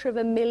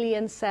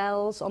 250,000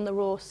 cells on the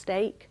raw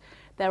steak.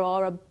 There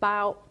are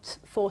about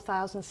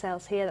 4,000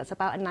 cells here. That's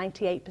about a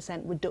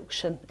 98%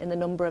 reduction in the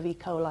number of E.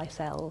 coli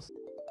cells.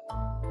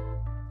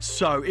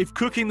 So, if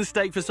cooking the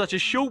steak for such a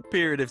short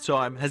period of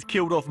time has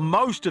killed off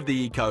most of the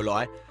E.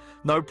 coli,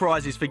 no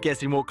prizes for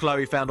guessing what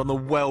Chloe found on the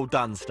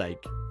well-done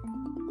steak.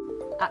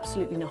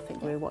 Absolutely nothing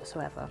new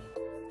whatsoever.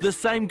 The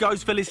same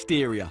goes for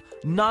Listeria.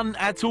 None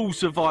at all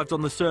survived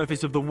on the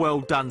surface of the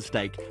well-done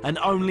steak, and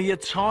only a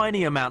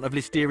tiny amount of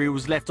Listeria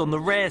was left on the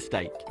rare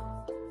steak.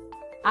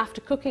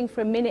 After cooking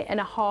for 1.5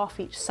 minutes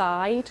each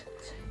side,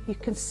 you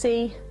can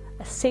see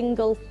a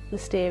single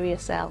Listeria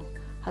cell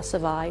has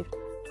survived.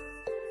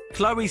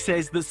 Chloe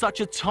says that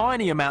such a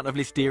tiny amount of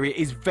Listeria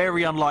is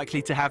very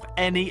unlikely to have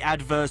any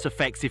adverse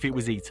effects if it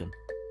was eaten.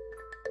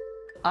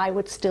 I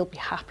would still be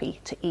happy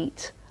to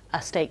eat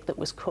a steak that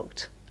was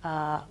cooked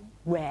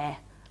rare.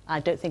 I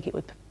don't think it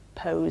would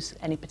pose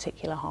any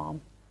particular harm.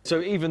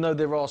 So even though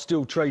there are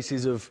still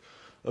traces of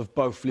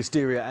both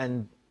Listeria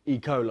and E.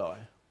 coli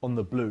on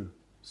the blue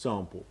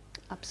sample?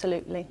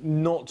 Absolutely.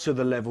 Not to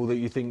the level that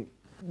you think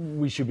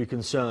we should be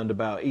concerned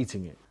about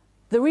eating it?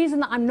 The reason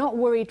that I'm not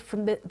worried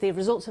from the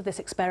results of this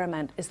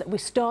experiment is that we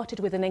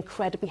started with an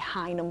incredibly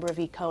high number of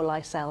E.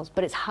 coli cells,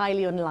 but it's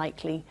highly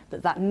unlikely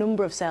that that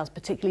number of cells,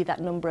 particularly that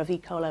number of E.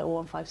 coli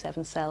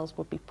 0157 cells,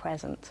 would be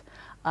present.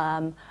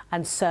 And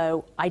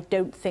so I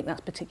don't think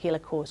that's particular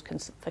cause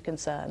for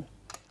concern.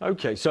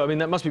 OK, so I mean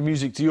that must be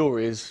music to your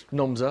ears,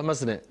 Nomsa,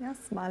 mustn't it? Yeah,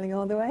 smiling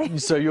all the way.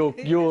 So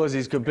yours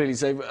is completely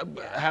safe.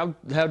 How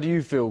do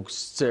you feel,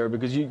 Sarah?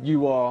 Because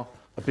you are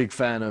a big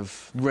fan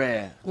of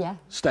rare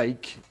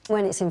steak.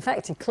 When it's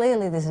infected,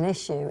 clearly there's an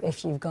issue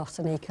if you've got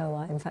an E.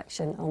 coli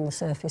infection on the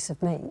surface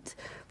of meat,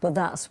 but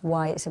that's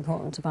why it's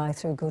important to buy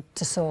through good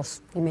to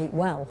source your meat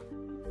well.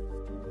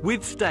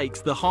 With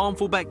steaks, the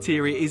harmful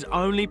bacteria is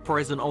only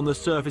present on the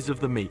surface of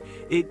the meat.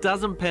 It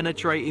doesn't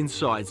penetrate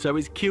inside, so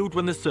it's killed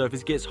when the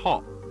surface gets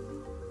hot.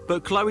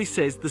 But Chloe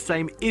says the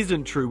same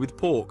isn't true with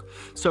pork.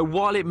 So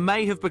while it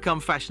may have become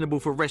fashionable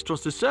for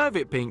restaurants to serve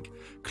it pink,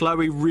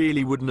 Chloe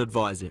really wouldn't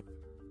advise it.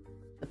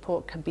 The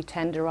pork can be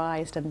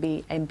tenderised and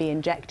be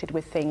injected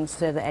with things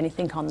so that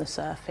anything on the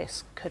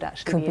surface could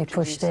actually be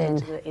pushed in.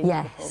 into the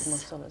pork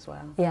muscle as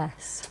well.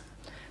 Yes.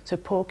 So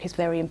pork is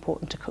very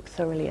important to cook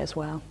thoroughly as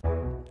well.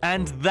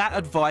 And that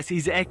advice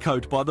is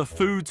echoed by the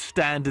Food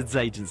Standards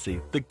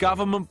Agency, the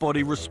government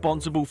body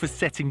responsible for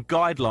setting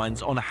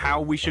guidelines on how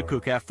we should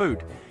cook our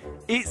food.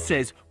 It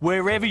says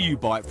wherever you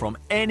buy it from,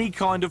 any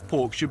kind of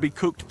pork should be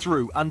cooked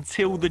through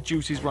until the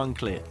juices run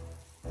clear.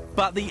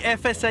 But the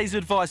FSA's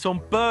advice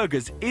on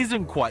burgers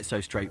isn't quite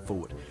so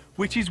straightforward,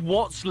 which is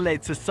what's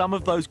led to some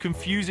of those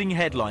confusing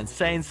headlines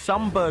saying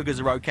some burgers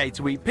are okay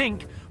to eat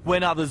pink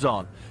when others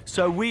aren't.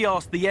 So we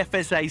asked the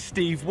FSA's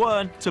Steve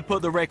Wern to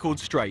put the record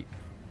straight.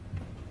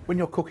 When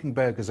you're cooking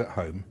burgers at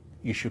home,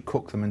 you should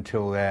cook them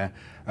until they're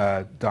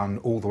done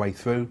all the way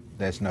through.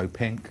 There's no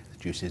pink, the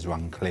juices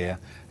run clear,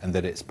 and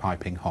that it's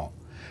piping hot.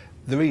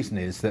 The reason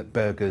is that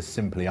burgers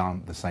simply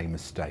aren't the same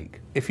as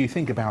steak. If you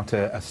think about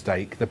a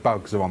steak, the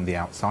bugs are on the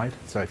outside,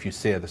 so if you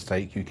sear the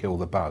steak, you kill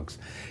the bugs.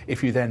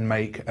 If you then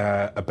make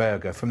a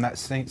burger from that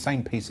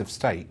same piece of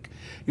steak,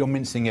 you're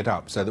mincing it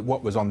up so that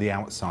what was on the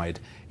outside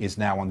is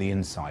now on the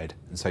inside,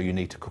 and so you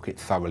need to cook it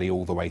thoroughly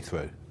all the way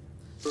through.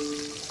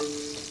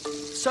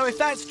 So if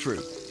that's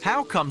true,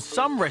 how come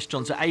some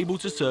restaurants are able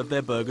to serve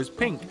their burgers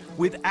pink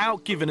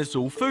without giving us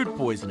all food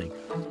poisoning?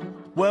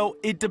 Well,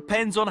 it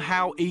depends on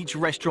how each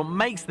restaurant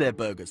makes their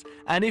burgers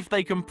and if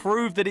they can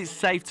prove that it's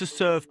safe to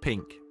serve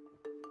pink.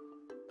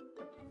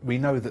 We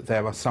know that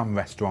there are some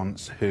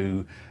restaurants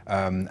who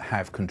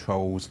have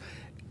controls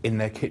in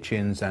their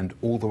kitchens and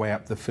all the way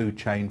up the food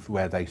chain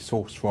where they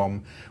source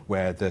from,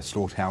 where the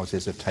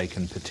slaughterhouses have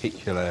taken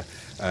particular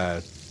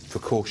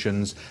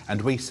precautions,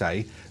 and we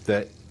say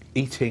that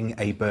eating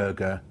a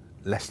burger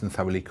less than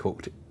thoroughly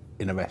cooked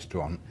in a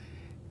restaurant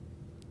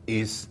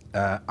is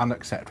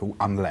unacceptable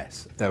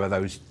unless there are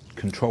those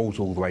controls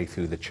all the way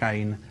through the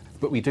chain.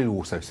 But we do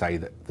also say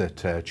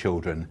that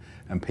children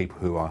and people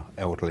who are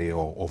elderly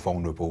or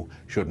vulnerable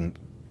shouldn't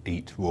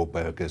eat raw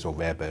burgers or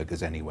rare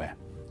burgers anywhere.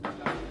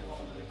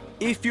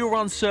 If you're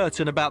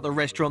uncertain about the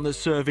restaurant that's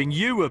serving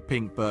you a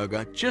pink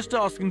burger, just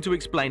ask them to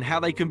explain how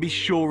they can be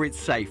sure it's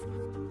safe,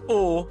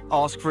 or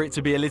ask for it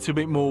to be a little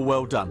bit more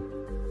well done.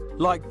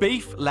 Like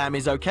beef, lamb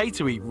is okay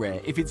to eat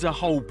rare if it's a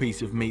whole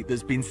piece of meat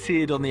that's been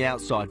seared on the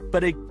outside,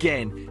 but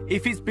again,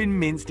 if it's been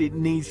minced, it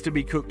needs to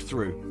be cooked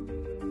through.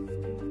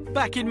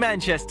 Back in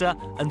Manchester,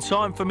 and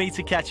time for me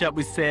to catch up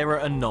with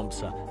Sarah and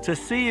Nomsa to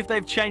see if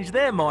they've changed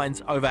their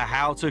minds over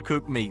how to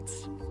cook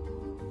meats.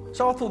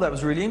 So I thought that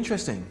was really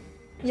interesting.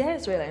 Yeah,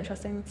 it's really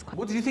interesting.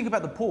 What did you think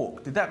about the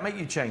pork? Did that make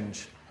you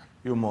change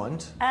your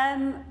mind?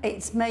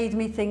 It's made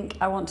me think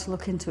I want to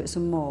look into it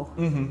some more.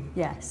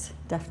 Yes,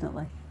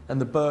 definitely. And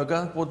the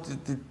burger, what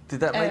did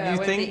that make you I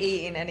wouldn't think? be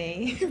eating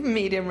any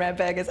medium rare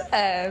burgers.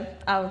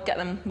 I'll get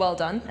them well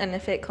done, and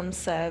if it comes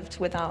served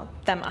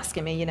without them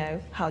asking me, you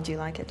know, how do you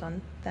like it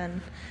done, then...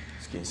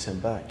 It's getting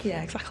sent back.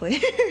 Yeah,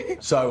 exactly.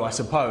 So I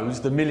suppose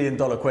the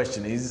million-dollar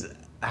question is,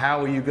 how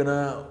are you going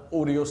to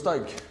order your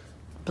steak?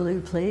 Blue,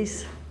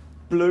 please.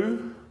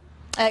 Blue?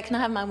 Can I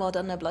have mine well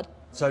done, no blood?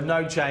 So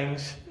no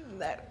change?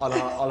 No.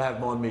 I'll have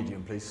mine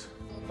medium, please.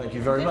 Thank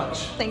you very much.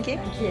 Thank you.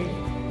 Thank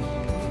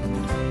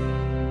you.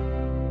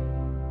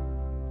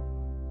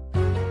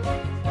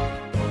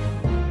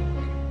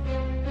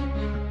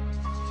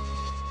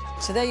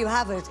 So there you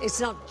have it. It's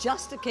not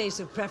just a case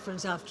of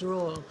preference after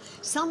all.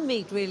 Some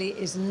meat really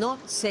is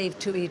not safe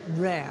to eat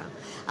rare.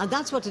 And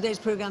that's what today's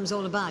programme is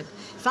all about.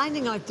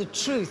 Finding out the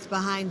truth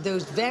behind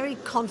those very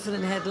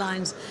confident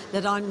headlines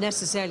that aren't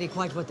necessarily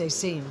quite what they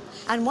seem.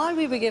 And while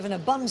we were given a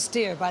bum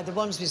steer by the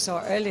ones we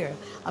saw earlier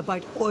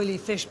about oily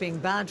fish being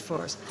bad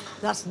for us,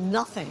 that's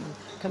nothing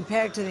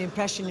compared to the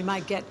impression you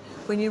might get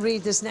when you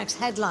read this next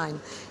headline.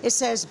 It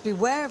says,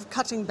 beware of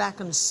cutting back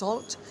on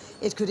salt.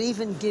 It could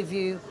even give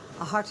you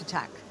a heart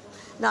attack.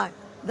 Now,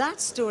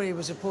 that story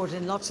was reported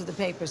in lots of the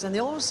papers, and they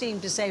all seem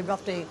to say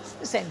roughly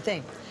the same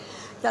thing,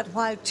 that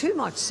while too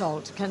much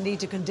salt can lead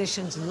to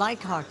conditions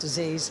like heart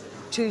disease,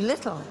 too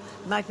little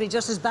might be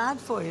just as bad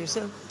for you.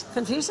 So,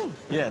 confusing.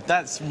 Yeah,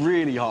 that's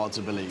really hard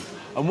to believe.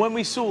 And when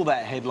we saw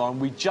that headline,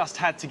 we just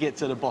had to get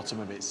to the bottom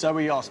of it. So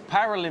we asked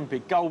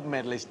Paralympic gold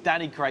medalist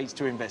Danny Crates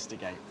to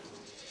investigate.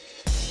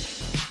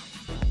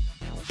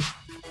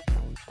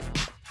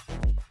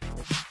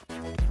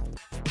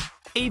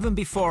 Even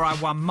before I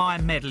won my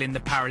medal in the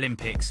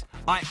Paralympics,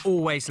 I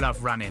always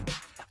loved running.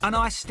 And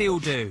I still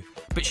do,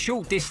 but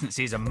short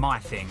distances are my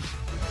thing.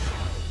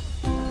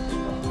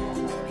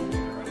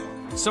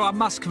 So I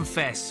must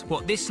confess,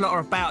 what this lot are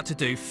about to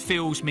do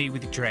fills me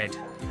with dread.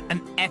 An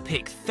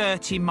epic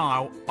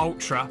 30-mile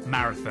ultra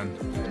marathon.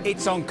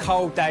 It's on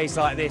cold days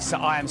like this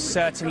that I am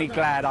certainly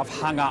glad I've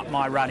hung up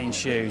my running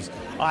shoes.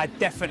 I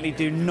definitely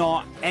do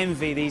not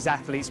envy these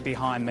athletes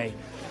behind me.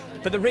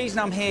 But the reason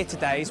I'm here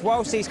today is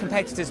whilst these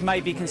competitors may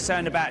be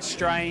concerned about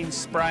strains,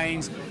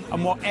 sprains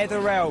and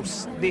whatever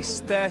else this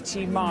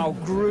 30-mile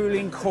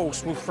gruelling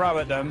course will throw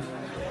at them,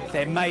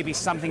 there may be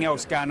something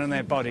else going on in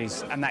their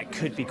bodies, and that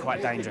could be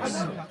quite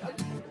dangerous.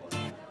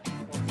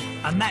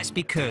 And that's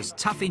because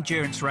tough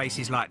endurance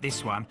races like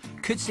this one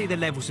could see the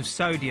levels of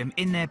sodium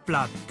in their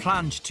blood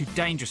plunge to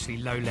dangerously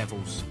low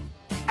levels.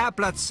 Our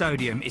blood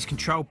sodium is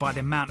controlled by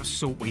the amount of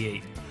salt we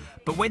eat.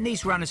 But when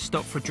these runners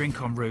stop for a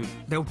drink en route,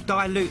 they'll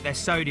dilute their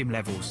sodium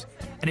levels.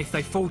 And if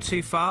they fall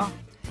too far,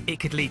 it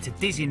could lead to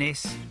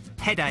dizziness,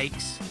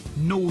 headaches,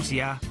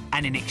 nausea,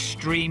 and in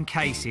extreme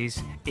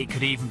cases, it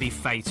could even be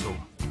fatal.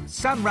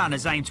 Some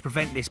runners aim to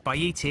prevent this by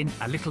eating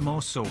a little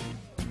more salt.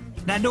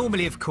 Now,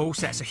 normally, of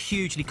course, that's a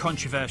hugely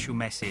controversial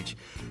message,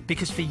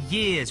 because for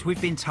years we've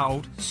been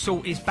told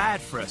salt is bad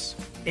for us.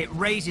 It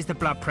raises the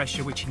blood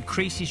pressure, which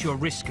increases your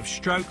risk of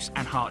strokes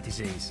and heart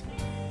disease.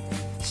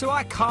 So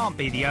I can't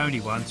be the only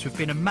one to have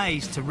been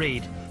amazed to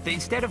read that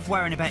instead of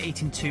worrying about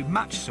eating too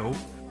much salt,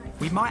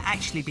 we might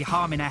actually be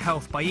harming our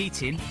health by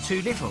eating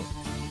too little.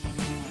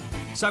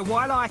 So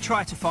while I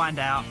try to find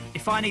out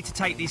if I need to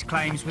take these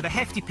claims with a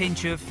hefty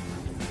pinch of,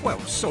 well,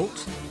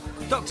 salt,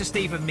 Dr.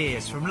 Stephen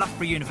Mears from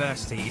Loughborough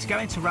University is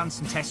going to run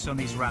some tests on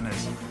these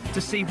runners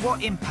to see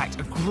what impact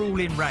a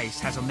gruelling race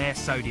has on their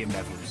sodium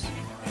levels.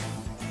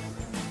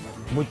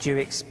 Would you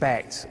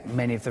expect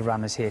many of the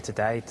runners here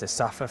today to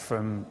suffer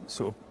from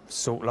sort of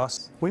salt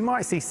loss? We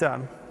might see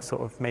some,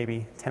 sort of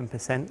maybe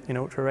 10% in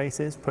ultra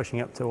races,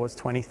 pushing up towards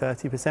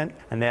 20–30%,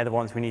 and they're the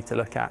ones we need to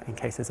look at in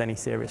case there's any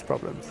serious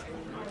problems.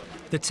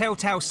 The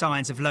telltale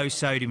signs of low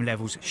sodium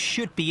levels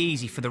should be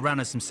easy for the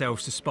runners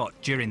themselves to spot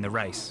during the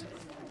race.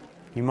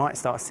 You might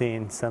start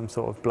seeing some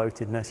sort of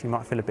bloatedness, you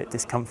might feel a bit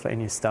discomfort in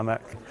your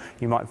stomach,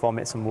 you might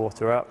vomit some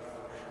water up,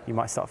 you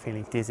might start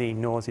feeling dizzy,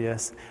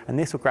 nauseous, and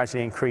this will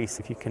gradually increase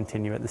if you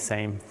continue at the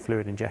same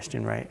fluid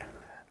ingestion rate.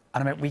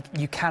 And I mean,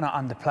 you cannot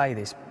underplay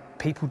this.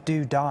 People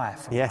do die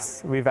from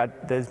Yes,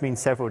 there's been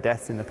several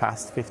deaths in the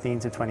past 15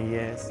 to 20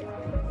 years.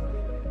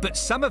 But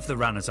some of the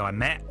runners I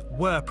met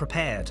were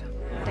prepared.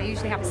 I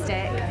usually have a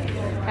steak,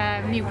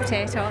 new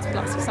potatoes with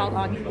lots of salt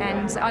on,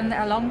 and on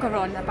a longer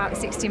run, about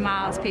 60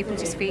 miles, people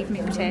just feed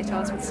me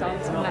potatoes with salt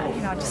and that,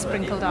 you know, just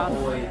sprinkled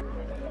on.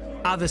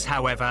 Others,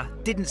 however,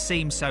 didn't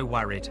seem so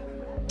worried.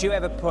 Do you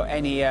ever put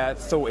any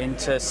thought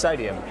into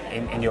sodium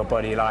in your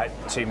body, like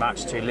too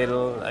much, too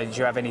little? Do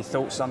you have any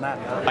thoughts on that?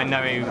 I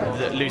know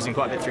that losing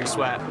quite a bit through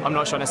sweat. I'm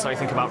not sure I necessarily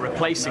think about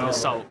replacing the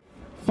salt.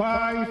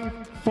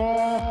 5,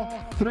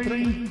 4,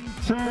 3,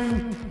 2,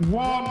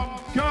 1,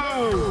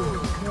 go!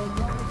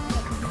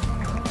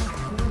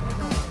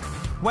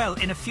 Well,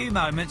 in a few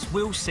moments,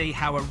 we'll see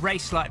how a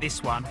race like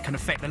this one can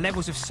affect the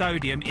levels of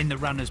sodium in the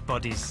runners'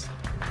 bodies.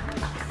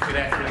 Good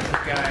effort,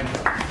 keep going.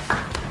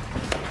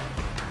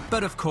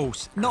 But of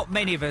course, not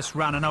many of us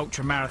run an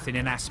ultra-marathon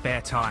in our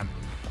spare time.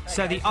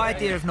 So the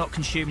idea of not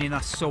consuming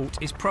enough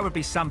salt is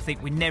probably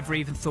something we never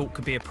even thought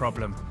could be a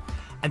problem,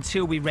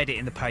 until we read it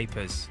in the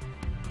papers.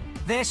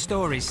 Their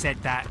stories said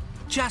that,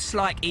 just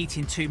like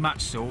eating too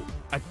much salt,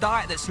 a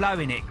diet that's low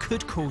in it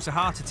could cause a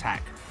heart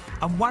attack.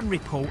 And one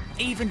report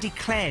even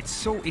declared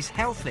salt is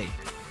healthy.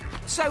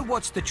 So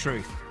what's the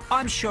truth?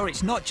 I'm sure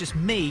it's not just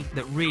me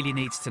that really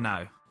needs to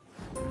know.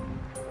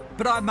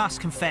 But I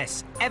must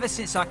confess, ever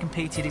since I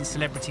competed in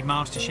Celebrity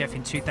MasterChef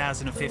in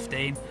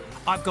 2015,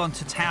 I've gone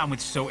to town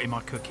with salt in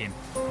my cooking.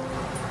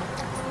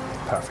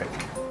 Perfect.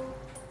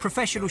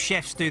 Professional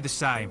chefs do the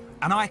same,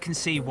 and I can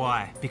see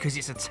why, because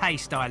it's a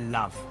taste I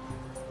love.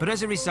 But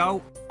as a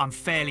result, I'm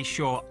fairly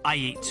sure I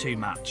eat too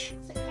much.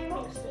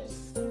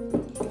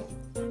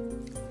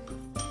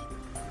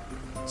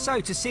 So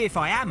to see if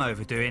I am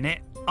overdoing it,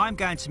 I'm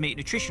going to meet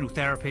nutritional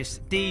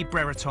therapist Dee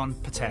Brereton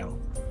Patel.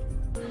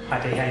 Hi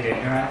Dee, how you doing?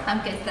 You all right?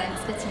 I'm good,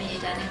 thanks. Good to meet you,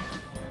 Danny.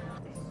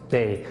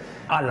 Dee,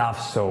 I love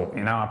salt,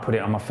 you know, I put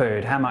it on my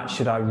food. How much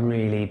should I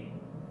really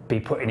be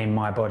putting in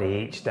my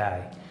body each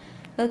day?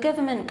 Well,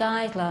 government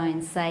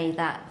guidelines say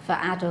that for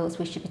adults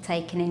we should be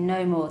taking in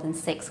no more than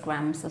 6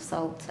 grams of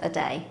salt a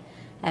day.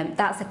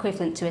 That's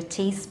equivalent to a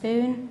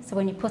teaspoon, so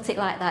when you put it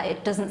like that,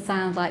 it doesn't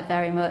sound like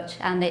very much,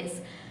 and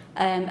it's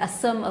a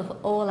sum of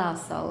all our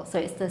salt. So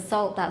it's the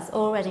salt that's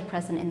already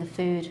present in the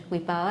food we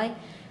buy,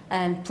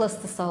 plus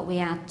the salt we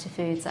add to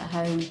foods at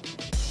home.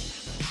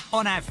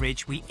 On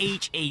average, we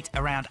each eat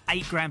around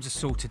 8 grams of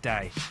salt a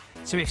day.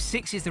 So if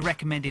 6 is the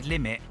recommended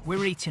limit,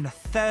 we're eating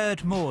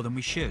 1/3 more than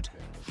we should.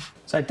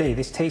 So Dee,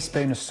 this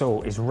teaspoon of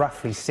salt is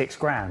roughly 6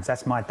 grams.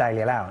 That's my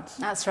daily allowance.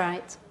 That's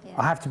right. Yeah.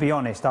 I have to be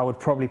honest, I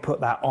would probably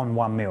put that on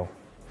 1 meal.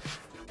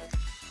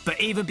 But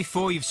even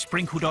before you've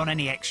sprinkled on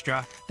any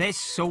extra, there's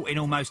salt in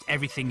almost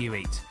everything you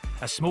eat.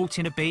 A small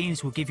tin of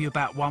beans will give you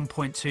about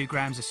 1.2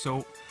 grams of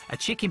salt. A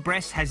chicken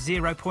breast has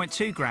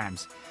 0.2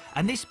 grams.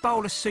 And this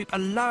bowl of soup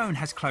alone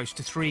has close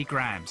to 3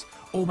 grams,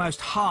 almost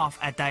half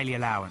our daily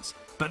allowance.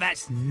 But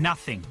that's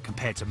nothing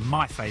compared to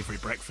my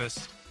favourite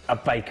breakfast. A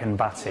bacon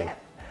butty.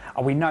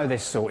 Oh, we know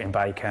there's salt in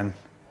bacon,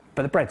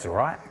 but the bread's all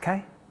right,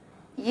 OK?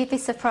 You'd be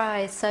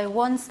surprised. So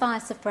 1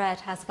 slice of bread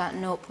has about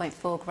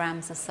 0.4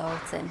 grams of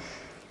salt in.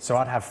 So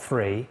I'd have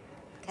 3,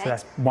 so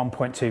that's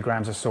 1.2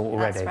 grams of salt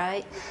already. That's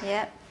right,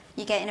 yep.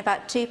 You're getting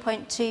about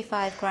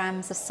 2.25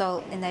 grams of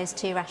salt in those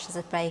 2 rashers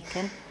of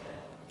bacon.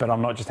 But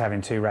I'm not just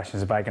having 2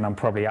 rations of bacon, I'm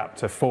probably up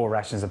to 4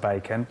 rations of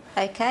bacon.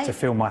 OK. To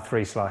fill my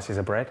 3 slices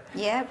of bread.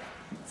 Yep,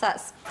 so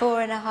that's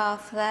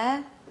 4.5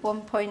 there,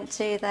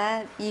 1.2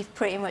 there. You've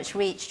pretty much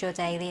reached your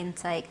daily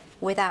intake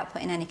without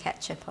putting any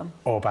ketchup on.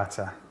 Or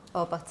butter.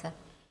 Or butter.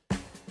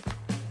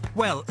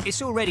 Well,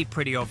 it's already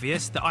pretty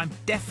obvious that I'm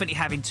definitely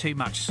having too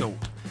much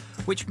salt,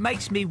 which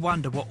makes me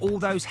wonder what all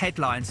those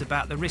headlines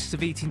about the risks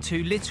of eating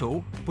too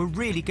little were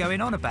really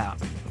going on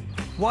about.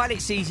 While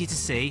it's easy to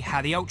see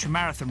how the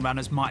ultramarathon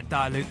runners might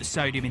dilute the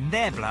sodium in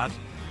their blood,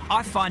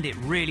 I find it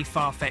really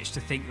far-fetched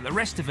to think that the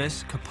rest of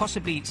us could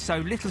possibly eat so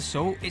little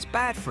salt it's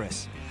bad for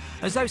us,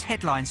 as those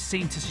headlines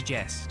seem to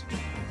suggest.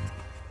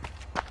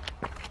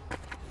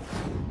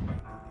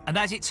 And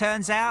as it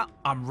turns out,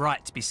 I'm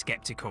right to be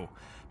sceptical,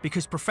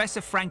 because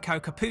Professor Franco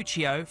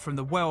Cappuccio from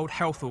the World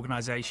Health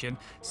Organization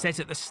says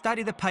that the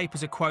study the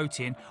papers are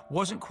quoting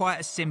wasn't quite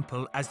as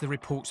simple as the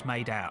reports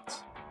made out.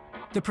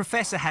 The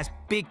professor has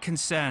big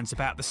concerns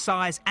about the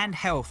size and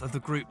health of the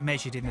group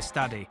measured in the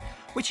study,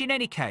 which in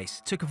any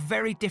case took a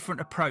very different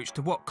approach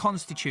to what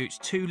constitutes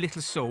too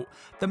little salt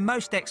than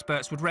most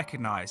experts would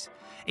recognise,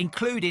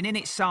 including in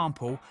its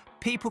sample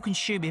people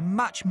consuming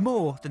much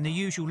more than the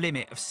usual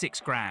limit of 6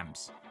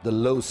 grams. The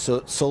low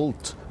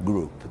salt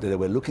group that they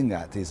were looking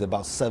at is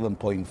about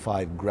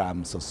 7.5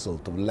 grams of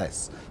salt or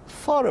less,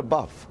 far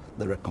above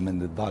the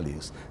recommended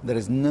values. There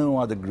is no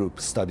other group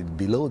studied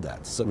below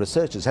that, so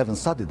researchers haven't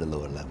studied the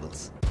lower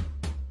levels.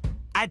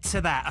 Add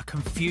to that a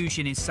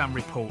confusion in some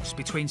reports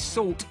between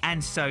salt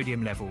and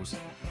sodium levels.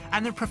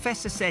 And the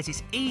professor says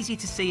it's easy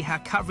to see how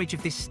coverage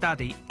of this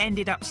study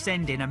ended up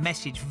sending a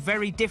message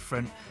very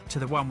different to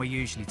the one we're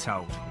usually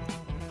told.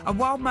 And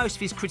while most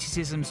of his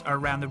criticisms are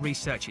around the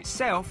research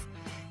itself,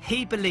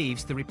 he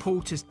believes the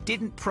reporters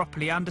didn't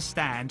properly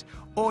understand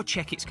or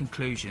check its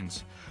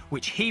conclusions,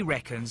 which he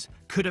reckons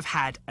could have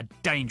had a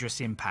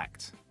dangerous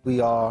impact. We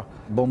are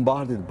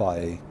bombarded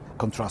by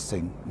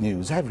contrasting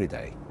news every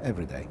day.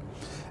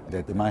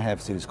 That they might have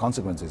serious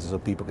consequences, so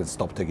people can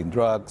stop taking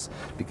drugs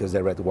because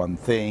they read one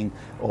thing,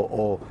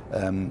 or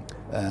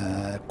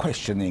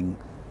questioning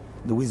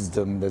the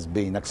wisdom that's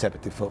been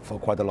accepted for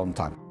quite a long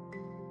time.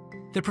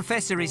 The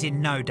professor is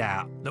in no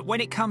doubt that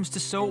when it comes to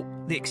salt,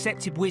 the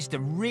accepted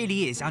wisdom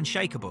really is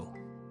unshakable.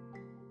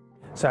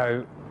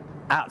 So,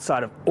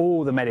 outside of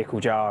all the medical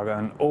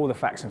jargon, all the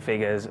facts and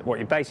figures, what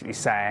you're basically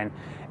saying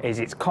is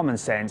it's common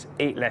sense,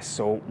 eat less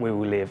salt, we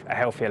will live a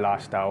healthier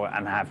lifestyle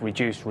and have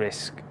reduced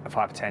risk of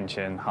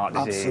hypertension, heart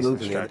disease,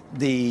 Absolutely. stroke.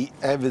 The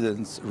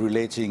evidence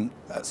relating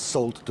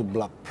salt to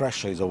blood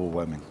pressure is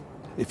overwhelming.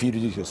 If you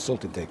reduce your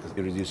salt intake,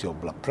 you reduce your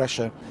blood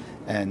pressure,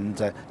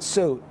 and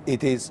so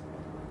it is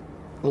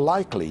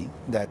likely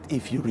that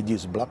if you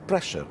reduce blood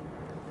pressure,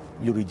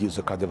 you reduce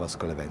a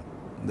cardiovascular event.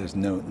 There's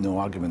no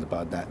argument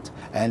about that.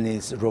 And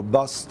it's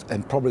robust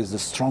and probably is the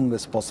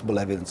strongest possible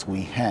evidence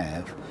we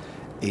have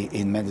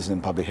in medicine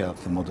and public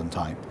health in modern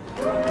time.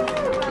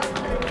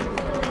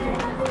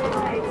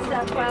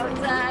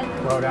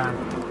 Well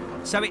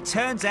done. So it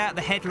turns out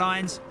the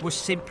headlines were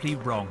simply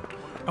wrong,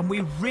 and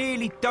we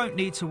really don't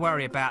need to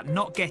worry about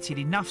not getting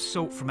enough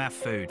salt from our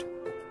food.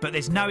 But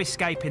there's no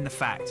escaping the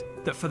fact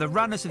that for the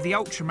runners of the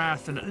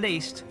ultramarathon at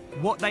least,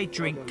 what they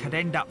drink could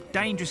end up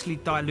dangerously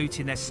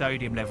diluting their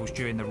sodium levels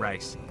during the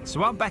race.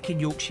 So I'm back in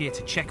Yorkshire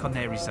to check on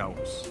their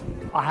results.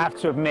 I have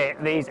to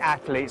admit, these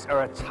athletes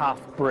are a tough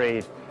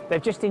breed.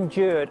 They've just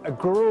endured a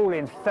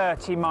gruelling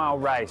 30-mile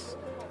race,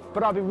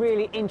 but I'll be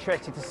really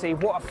interested to see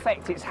what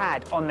effect it's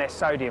had on their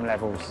sodium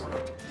levels.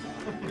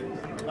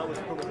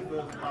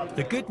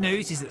 The good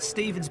news is that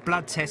Stephen's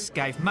blood tests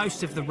gave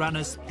most of the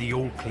runners the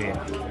all clear.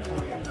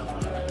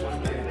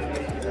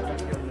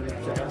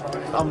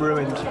 I'm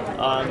ruined.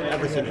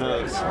 Everything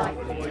hurts.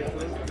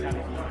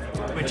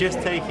 We're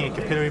just taking a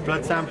capillary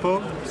blood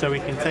sample, so we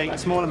can take a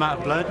small amount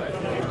of blood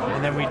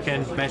and then we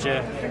can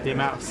measure the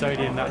amount of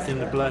sodium that's in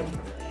the blood.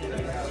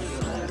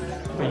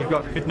 But you've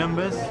got good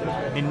numbers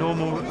in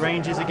normal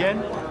ranges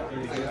again.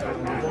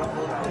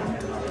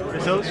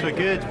 Results were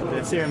good.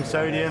 The serum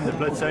sodium, the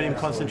blood sodium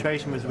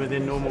concentration was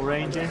within normal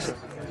ranges.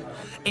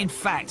 In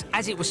fact,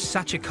 as it was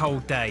such a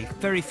cold day,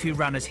 very few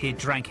runners here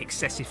drank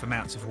excessive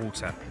amounts of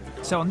water.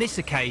 So on this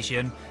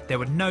occasion, there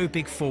were no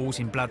big falls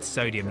in blood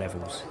sodium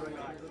levels.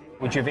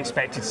 Would you have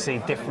expected to see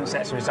different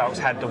sets of results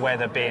had the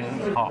weather been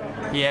hot?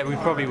 Yeah, we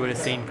probably would have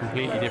seen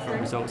completely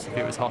different results if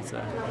it was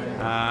hotter.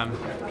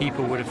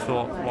 People would have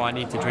thought, well, I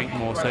need to drink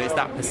more, so it's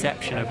that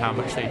perception of how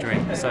much they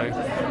drink. So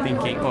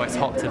thinking, oh, it's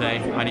hot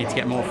today, I need to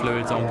get more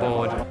fluids on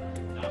board.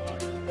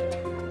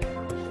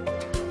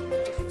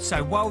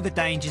 So while the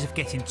dangers of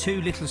getting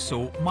too little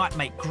salt might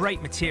make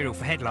great material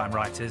for headline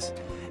writers,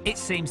 it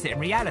seems that in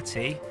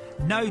reality,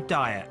 no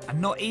diet,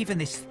 and not even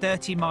this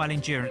 30-mile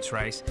endurance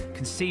race,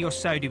 can see your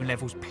sodium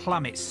levels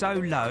plummet so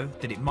low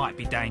that it might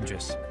be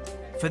dangerous.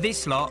 For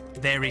this lot,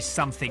 there is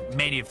something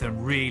many of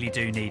them really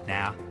do need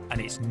now, and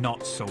it's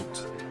not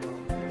salt.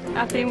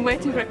 I've been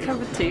waiting for a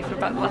cup of tea for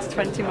about the last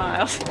 20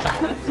 miles.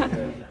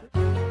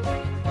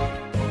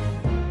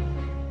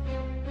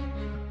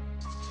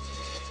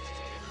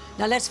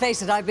 Now, let's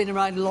face it, I've been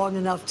around long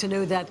enough to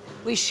know that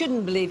we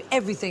shouldn't believe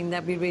everything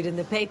that we read in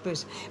the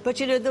papers.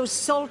 But, you know, those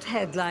salt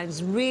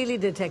headlines really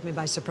did take me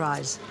by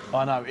surprise.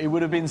 I know. It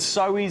would have been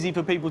so easy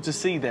for people to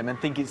see them and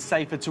think it's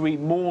safer to eat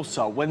more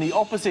salt, when the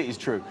opposite is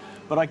true.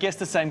 But I guess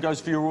the same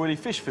goes for your oily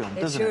fish film,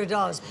 doesn't it? It sure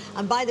does.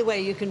 And by the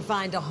way, you can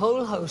find a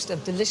whole host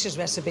of delicious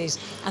recipes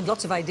and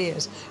lots of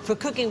ideas for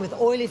cooking with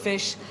oily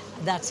fish.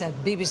 That's at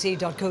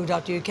bbc.co.uk/food.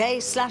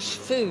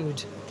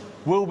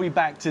 We'll be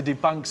back to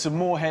debunk some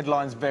more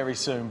headlines very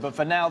soon. But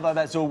for now, though,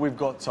 that's all we've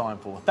got time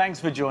for. Thanks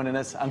for joining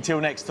us.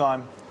 Until next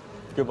time,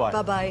 goodbye.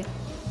 Bye-bye.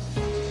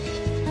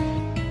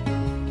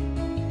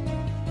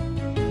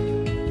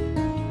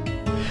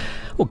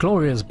 Well,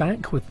 Gloria's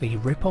back with the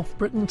Rip-Off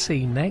Britain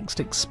team next,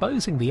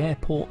 exposing the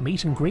airport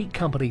meet and greet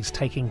companies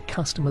taking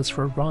customers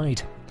for a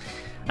ride.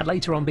 And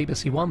later on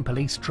BBC One,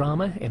 police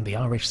drama in the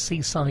Irish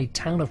seaside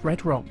town of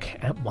Red Rock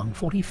at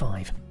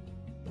 1:45.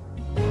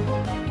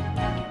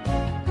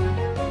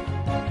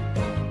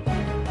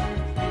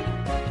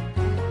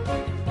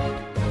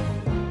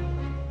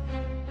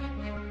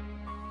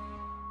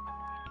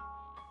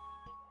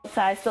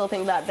 I still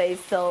think that there's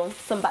still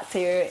some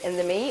bacteria in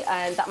the meat,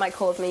 and that might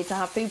cause me to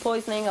have food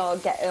poisoning or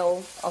get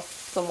ill of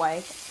some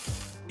way.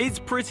 It's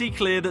pretty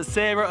clear that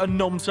Sarah and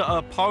Nomsa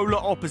are polar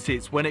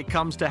opposites when it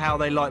comes to how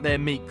they like their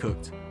meat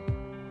cooked.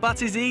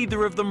 But is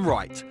either of them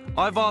right?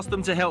 I've asked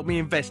them to help me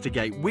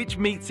investigate which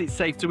meats it's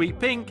safe to eat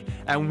pink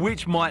and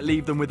which might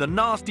leave them with a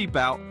nasty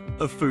bout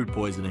of food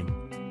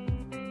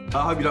poisoning.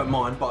 I hope you don't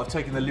mind, but I've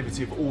taken the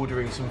liberty of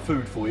ordering some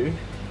food for you.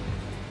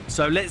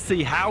 So let's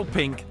see how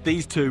pink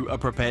these two are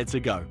prepared to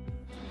go.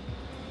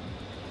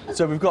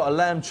 So we've got a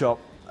lamb chop,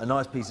 a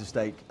nice piece of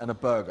steak and a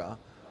burger.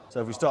 So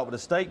if we start with a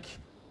steak,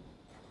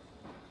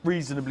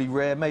 reasonably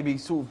rare, maybe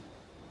sort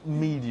of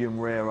medium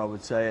rare, I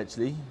would say,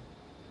 actually.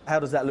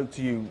 How does that look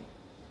to you?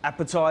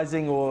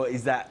 Appetising, or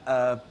is that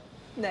a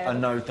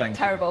no, thank you?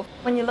 Terrible.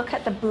 When you look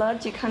at the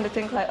blood, you kind of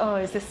think like, oh,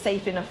 is this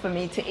safe enough for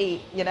me to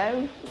eat, you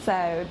know?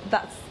 So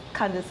that's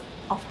kind of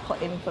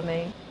off-putting for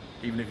me.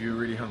 Even if you're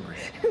really hungry?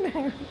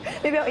 No,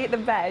 maybe I'll eat the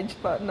veg,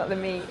 but not the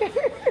meat.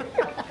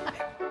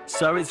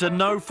 So it's a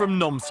no from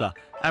Nomsa,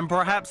 and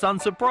perhaps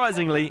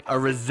unsurprisingly, a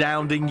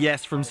resounding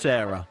yes from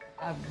Sarah.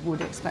 I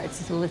would expect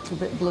it a little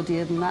bit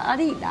bloodier than that. I'd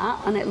eat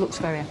that, and it looks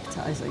very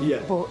appetising.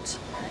 Yeah. But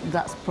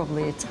that's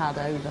probably a tad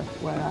over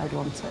where I'd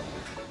want it.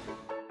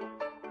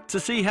 To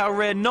see how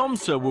rare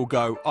Nomsa will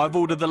go, I've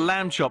ordered the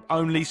lamb chop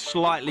only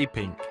slightly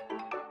pink.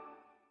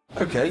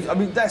 Okay, I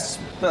mean, I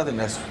think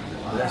that's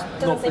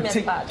not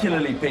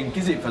particularly pink,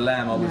 is it, for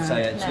lamb, I would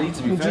say, actually,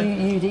 to be fair.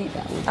 You'd eat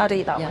that one? I'd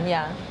eat that one,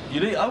 yeah.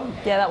 You'd eat, oh?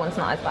 Yeah, that one's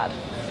not as bad.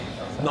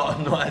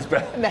 Not as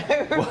bad?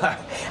 No. Wow,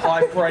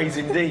 high praise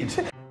indeed.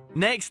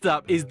 Next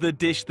up is the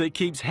dish that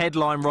keeps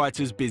headline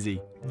writers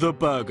busy, the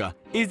burger.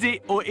 Is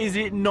it or is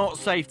it not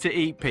safe to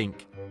eat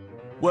pink?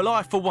 Well,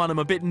 I, for one, am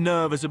a bit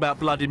nervous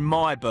about blood in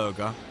my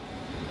burger.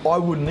 I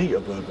wouldn't eat a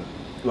burger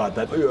like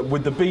that.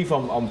 With the beef,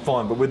 I'm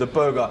fine, but with the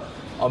burger,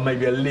 I'm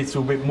maybe a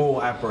little bit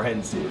more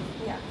apprehensive.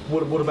 Yeah.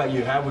 What about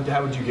you? How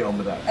would you get on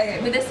with that?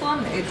 Okay, with this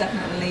one, it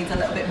definitely needs a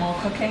little bit more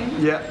cooking.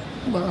 Yeah.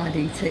 Well, I'd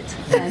eat it.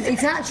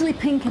 It's actually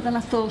pinker than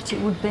I thought it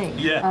would be.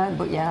 Yeah.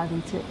 But yeah, I'd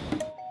eat it.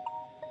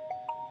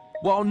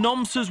 While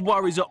Nomsa's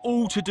worries are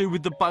all to do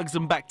with the bugs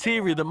and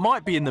bacteria that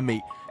might be in the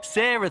meat,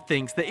 Sarah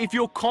thinks that if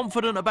you're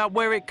confident about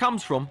where it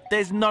comes from,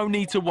 there's no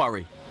need to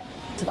worry.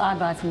 I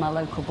buy from my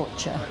local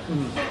butcher,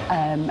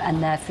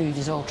 and their food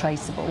is all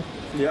traceable.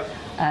 Yep.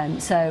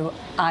 So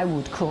I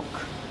would cook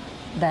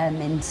their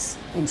mince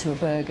into a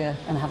burger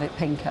and have it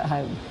pink at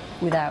home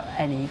without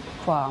any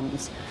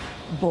qualms.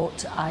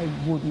 But I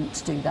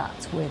wouldn't do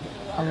that with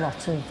a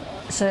lot of,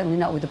 certainly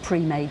not with a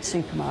pre-made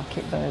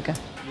supermarket burger.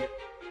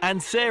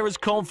 And Sarah's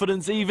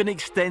confidence even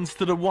extends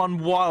to the one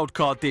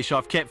wildcard dish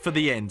I've kept for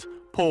the end,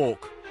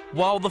 pork.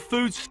 While the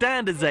Food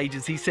Standards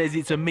Agency says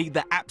it's a meat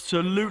that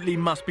absolutely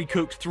must be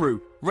cooked through,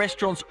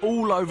 restaurants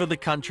all over the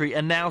country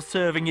are now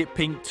serving it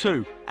pink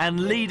too,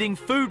 and leading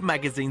food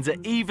magazines are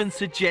even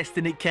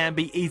suggesting it can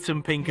be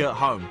eaten pink at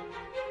home.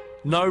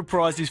 No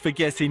prizes for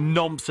guessing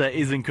Nomsa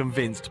isn't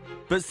convinced,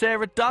 but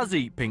Sarah does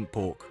eat pink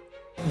pork.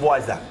 Why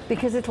is that?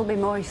 Because it'll be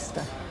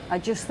moister. I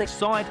just think...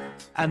 Side,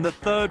 and the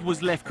third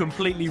was left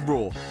completely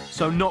raw,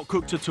 so not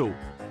cooked at all.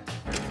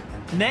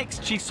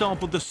 Next, she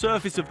sampled the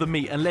surface of the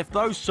meat and left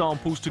those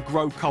samples to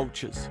grow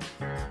cultures.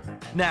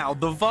 Now,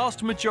 the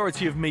vast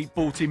majority of meat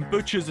bought in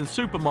butchers and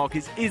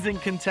supermarkets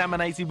isn't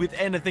contaminated with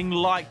anything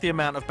like the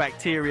amount of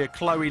bacteria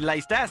Chloe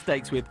laced our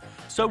steaks with,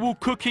 so will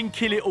cooking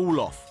kill it all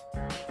off?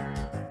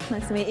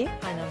 Nice to meet you.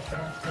 I know.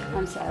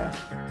 I'm Sarah.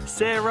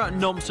 Sarah,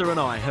 Nomsa and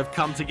I have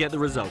come to get the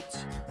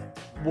results.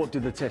 What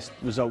did the test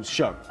results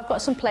show? I've got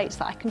some plates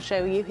that I can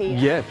show you here.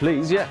 Yeah,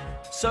 please, yeah.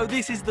 So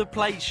this is the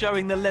plate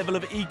showing the level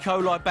of E.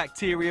 coli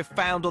bacteria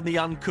found on the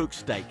uncooked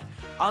steak.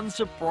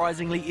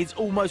 Unsurprisingly, it's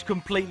almost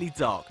completely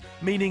dark,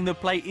 meaning the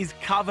plate is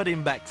covered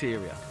in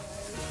bacteria.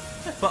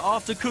 But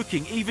after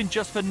cooking, even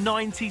just for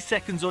 90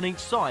 seconds on each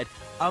side,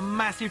 a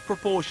massive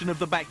proportion of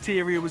the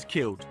bacteria was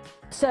killed.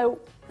 So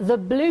the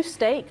blue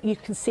steak, you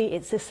can see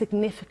it's a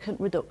significant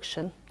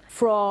reduction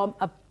from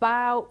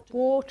about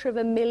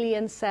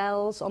 250,000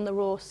 cells on the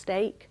raw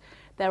steak.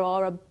 There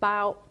are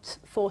about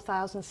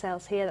 4,000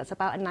 cells here. That's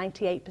about a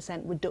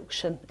 98%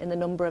 reduction in the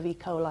number of E.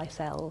 coli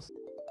cells.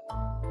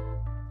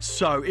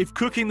 So, if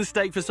cooking the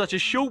steak for such a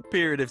short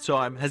period of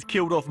time has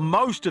killed off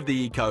most of the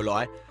E.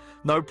 coli,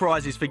 no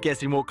prizes for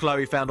guessing what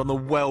Chloe found on the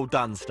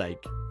well-done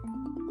steak.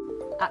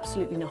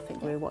 Absolutely nothing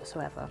new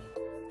whatsoever.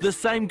 The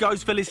same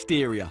goes for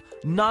listeria.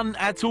 None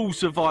at all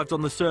survived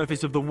on the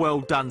surface of the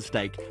well-done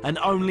steak, and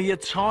only a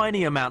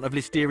tiny amount of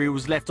listeria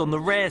was left on the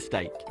rare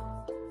steak.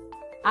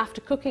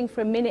 After cooking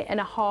for 1.5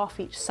 minutes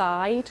each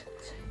side,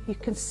 you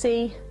can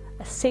see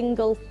a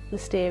single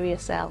listeria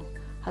cell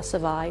has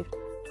survived.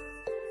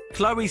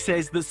 Chloe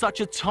says that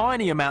such a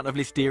tiny amount of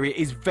listeria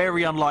is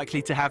very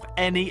unlikely to have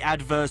any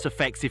adverse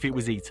effects if it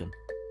was eaten.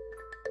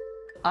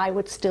 I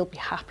would still be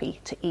happy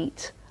to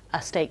eat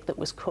a steak that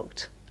was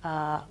cooked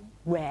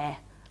rare.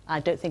 I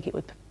don't think it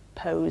would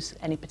pose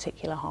any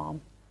particular harm.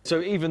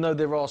 So even though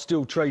there are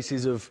still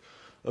traces of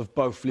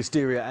both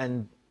listeria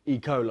and E.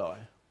 coli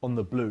on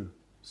the blue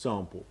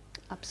sample?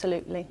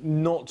 Absolutely.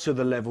 Not to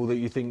the level that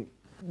you think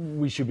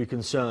we should be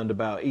concerned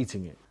about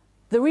eating it?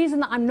 The reason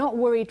that I'm not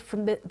worried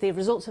from the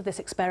results of this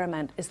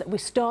experiment is that we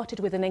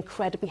started with an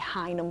incredibly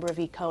high number of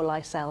E.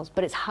 coli cells,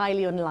 but it's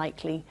highly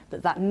unlikely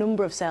that that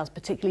number of cells,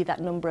 particularly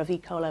that number of E.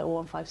 coli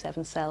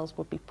 0157 cells,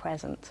 would be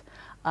present.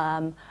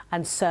 And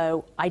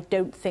so I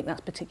don't think that's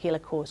particular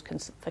cause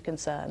for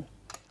concern.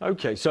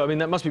 OK, so I mean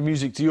that must be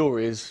music to your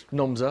ears,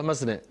 Nomza,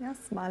 mustn't it? Yeah,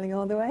 smiling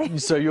all the way.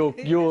 So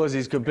yours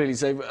is completely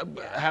safe.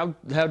 How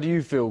do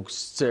you feel,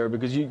 Sarah?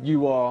 Because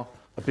you are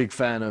a big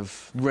fan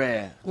of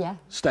rare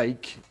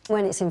steak.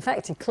 When it's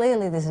infected,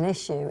 clearly there's an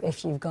issue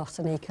if you've got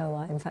an E.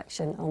 coli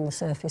infection on the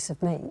surface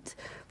of meat,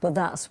 but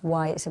that's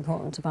why it's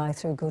important to buy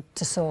through good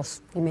to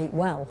source your meat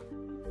well.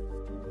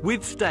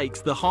 With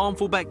steaks, the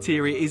harmful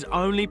bacteria is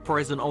only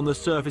present on the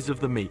surface of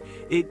the meat.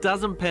 It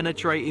doesn't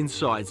penetrate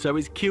inside, so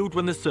it's killed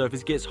when the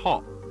surface gets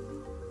hot.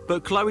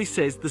 But Chloe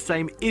says the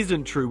same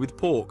isn't true with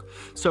pork.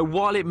 So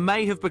while it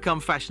may have become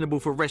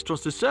fashionable for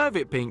restaurants to serve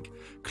it pink,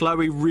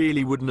 Chloe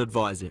really wouldn't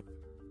advise it.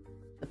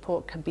 The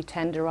pork can be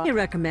tenderised. He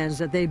recommends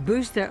that they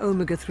boost their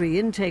omega-3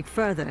 intake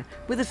further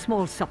with a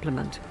small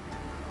supplement.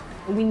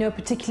 We know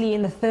particularly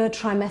in the third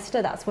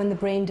trimester, that's when the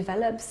brain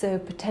develops, so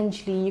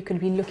potentially you could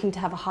be looking to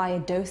have a higher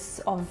dose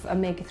of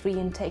omega-3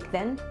 intake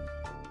then.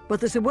 But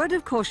there's a word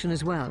of caution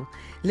as well.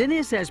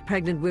 Linnea says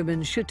pregnant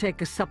women should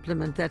take a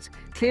supplement that's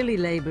clearly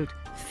labelled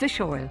fish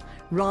oil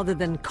rather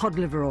than cod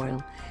liver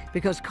oil,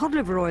 because cod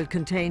liver oil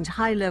contains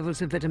high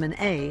levels of vitamin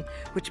A,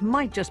 which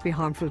might just be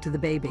harmful to the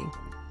baby.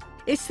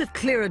 It's the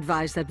clear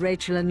advice that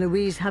Rachel and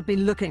Louise have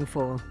been looking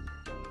for.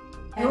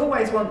 You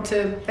always want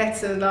to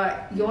better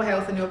your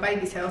health and your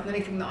baby's health, and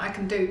anything that I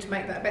can do to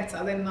make that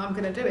better, then I'm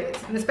going to do it.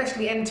 And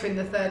especially entering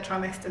the third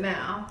trimester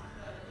now,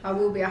 I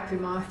will be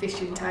upping my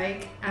fish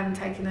intake and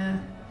taking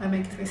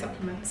omega-3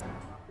 supplements.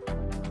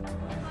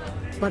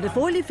 But if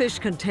oily fish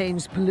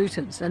contains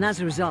pollutants, and as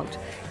a result,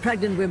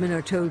 pregnant women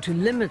are told to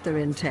limit their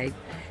intake,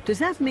 does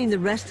that mean the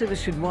rest of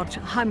us should watch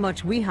how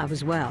much we have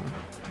as well?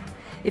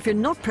 If you're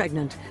not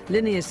pregnant,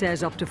 Linnea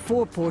says up to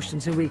 4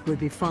 portions a week would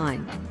be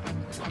fine.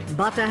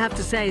 But I have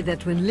to say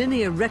that when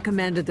Linnea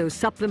recommended those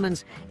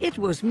supplements, it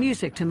was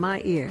music to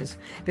my ears,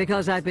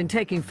 because I've been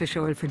taking fish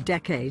oil for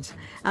decades,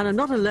 and I'm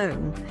not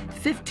alone.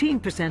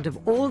 15%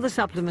 of all the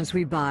supplements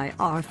we buy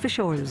are fish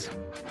oils.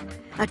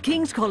 At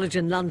King's College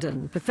in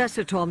London,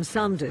 Professor Tom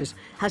Sanders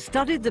has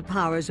studied the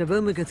powers of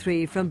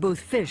omega-3 from both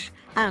fish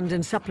and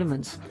in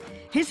supplements.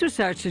 His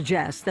research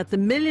suggests that the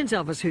millions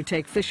of us who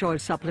take fish oil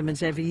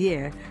supplements every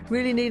year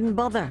really needn't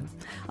bother,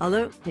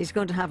 although he's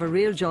going to have a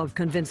real job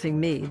convincing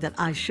me that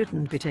I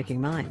shouldn't be taking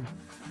mine.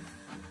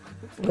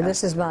 Well,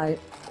 this is my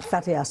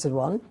fatty acid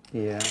one.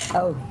 Yeah.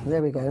 Oh,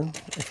 there we go.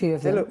 A few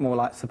of them. They look more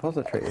like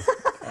suppositories.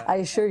 I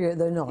assure you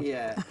they're not.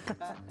 Yeah.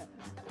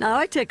 Now,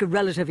 I take a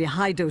relatively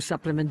high-dose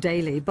supplement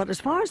daily, but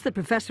as far as the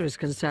professor is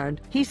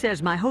concerned, he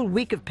says my whole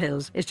week of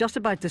pills is just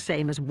about the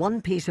same as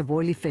one piece of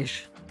oily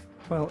fish.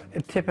 Well,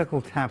 a typical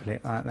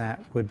tablet like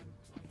that would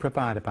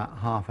provide about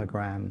 0.5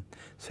 gram.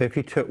 So if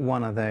you took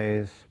one of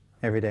those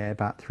every day,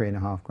 about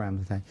 3.5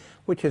 grams a day,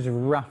 which is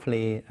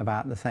roughly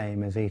about the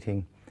same as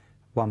eating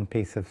one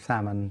piece of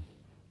salmon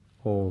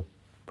or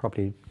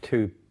probably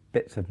 2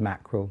 bits of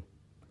mackerel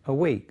a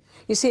week.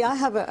 You see, I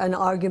have an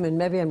argument,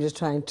 maybe I'm just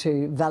trying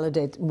to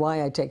validate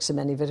why I take so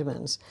many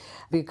vitamins,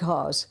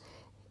 because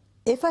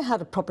if I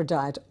had a proper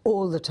diet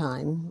all the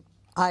time,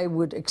 I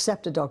would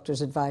accept a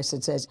doctor's advice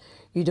that says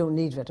you don't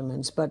need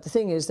vitamins. But the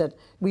thing is that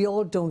we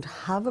all don't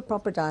have a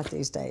proper diet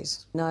these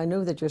days. Now, I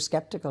know that you're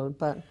sceptical,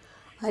 but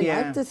I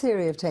like the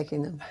theory of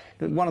taking them.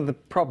 One of the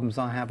problems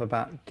I have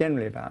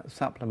generally about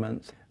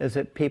supplements is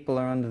that people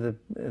are under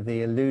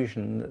the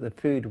illusion that the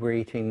food we're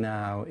eating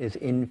now is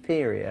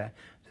inferior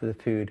to the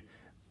food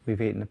we've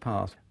eaten in the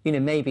past. You know,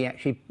 maybe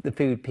actually the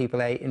food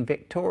people ate in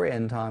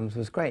Victorian times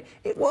was great.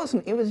 It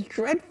wasn't. It was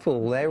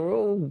dreadful. They were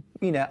all,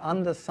 you know,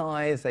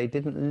 undersized. They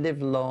didn't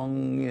live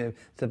long. You know,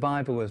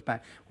 survival was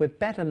bad. We're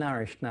better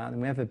nourished now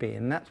than we've ever been,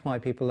 and that's why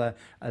people are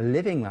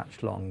living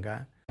much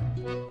longer.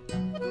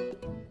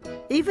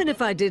 Even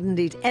if I didn't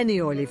eat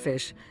any oily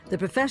fish, the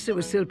professor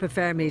would still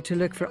prefer me to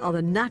look for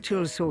other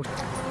natural sources.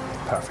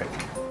 Perfect.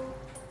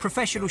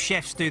 Professional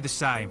chefs do the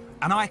same,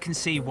 and I can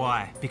see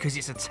why, because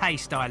it's a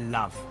taste I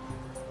love.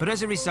 But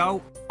as a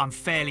result, I'm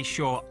fairly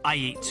sure I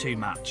eat too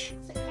much.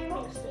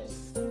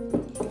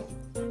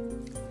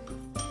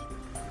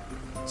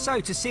 So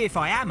to see if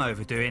I am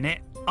overdoing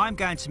it, I'm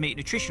going to meet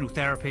nutritional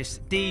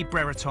therapist Dee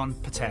Brereton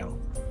Patel.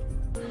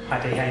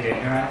 Hi Dee, how you doing?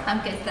 You all right?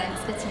 I'm good,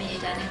 thanks. Good to meet you,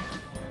 Danny.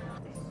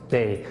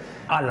 Dee,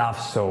 I love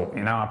salt,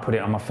 you know, I put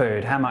it on my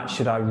food. How much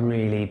should I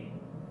really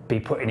be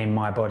putting in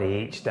my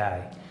body each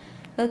day?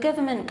 Well,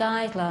 government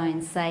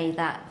guidelines say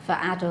that for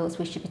adults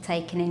we should be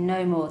taking in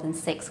no more than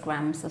 6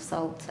 grams of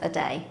salt a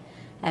day.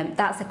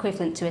 That's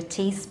equivalent to a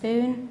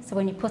teaspoon, so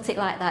when you put it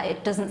like that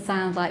it doesn't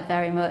sound like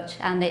very much,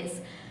 and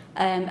it's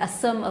a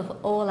sum of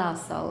all our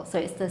salt, so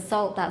it's the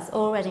salt that's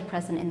already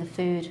present in the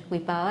food we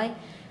buy,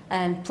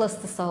 plus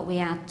the salt we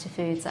add to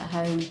foods at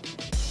home.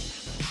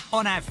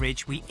 On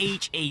average, we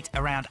each eat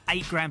around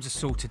 8 grams of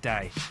salt a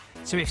day,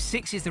 so if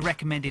 6 is the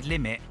recommended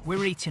limit,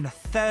 we're eating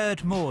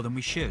 1/3 more than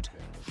we should.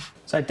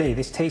 So Dee,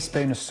 this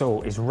teaspoon of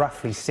salt is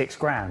roughly 6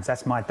 grams.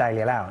 That's my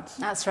daily allowance.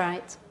 That's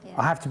right. Yeah.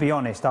 I have to be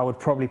honest, I would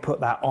probably put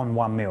that on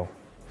 1 meal.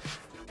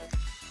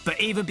 But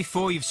even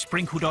before you've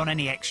sprinkled on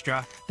any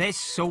extra, there's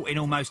salt in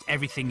almost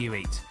everything you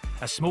eat.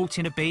 A small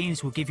tin of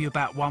beans will give you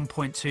about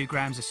 1.2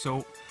 grams of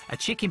salt. A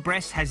chicken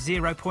breast has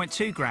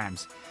 0.2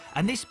 grams.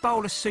 And this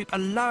bowl of soup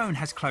alone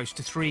has close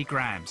to 3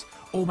 grams,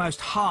 almost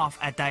half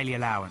our daily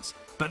allowance.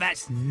 But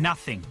that's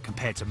nothing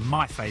compared to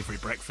my favourite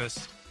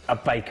breakfast. A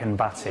bacon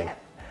butty.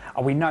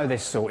 Oh, we know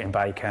there's salt in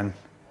bacon,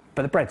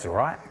 but the bread's all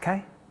right,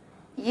 OK?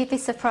 You'd be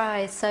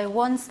surprised. So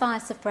 1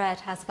 slice of bread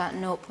has about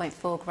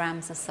 0.4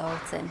 grams of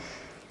salt in.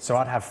 So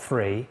I'd have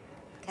 3,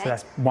 so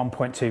that's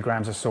 1.2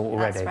 grams of salt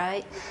already. That's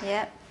right,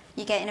 yep.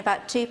 You're getting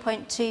about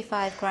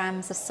 2.25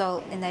 grams of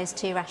salt in those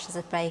 2 rashers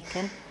of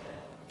bacon.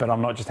 But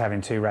I'm not just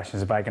having 2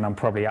 rations of bacon, I'm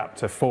probably up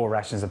to 4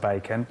 rations of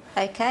bacon.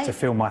 OK. To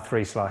fill my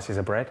 3 slices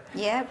of bread.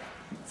 Yep,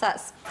 so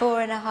that's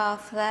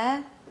 4.5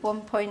 there,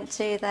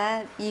 1.2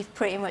 there. You've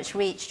pretty much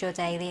reached your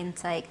daily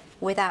intake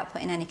without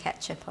putting any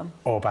ketchup on.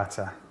 Or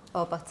butter.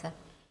 Or butter.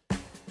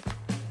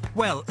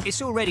 Well,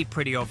 it's already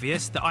pretty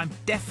obvious that I'm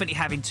definitely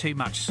having too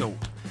much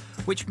salt,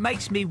 which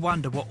makes me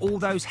wonder what all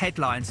those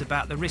headlines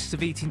about the risks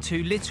of eating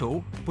too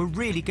little were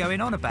really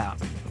going on about.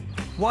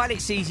 While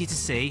it's easy to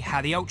see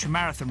how the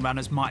ultramarathon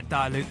runners might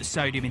dilute the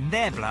sodium in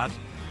their blood,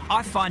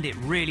 I find it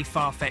really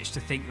far-fetched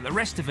to think that the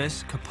rest of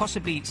us could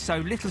possibly eat so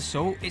little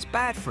salt it's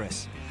bad for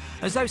us,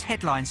 as those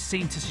headlines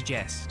seem to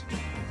suggest.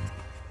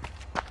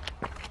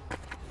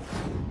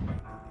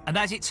 And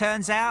as it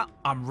turns out,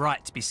 I'm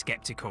right to be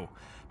sceptical,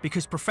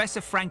 because Professor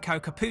Franco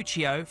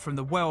Capuccio from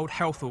the World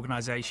Health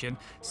Organization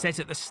says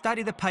that the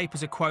study the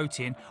papers are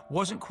quoting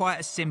wasn't quite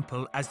as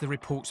simple as the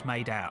reports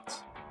made out.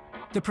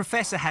 The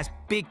professor has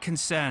big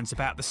concerns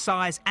about the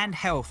size and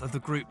health of the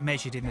group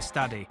measured in the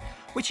study,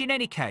 which in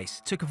any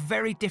case took a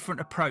very different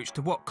approach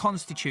to what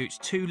constitutes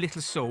too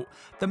little salt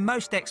than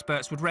most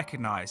experts would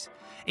recognise,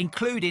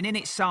 including in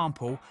its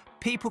sample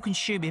people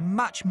consuming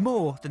much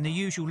more than the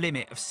usual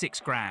limit of 6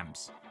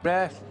 grams.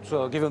 Rare,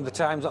 so give them the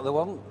times that they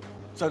want.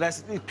 So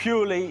that's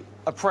purely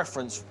a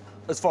preference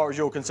as far as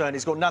you're concerned.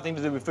 It's got nothing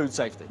to do with food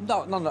safety?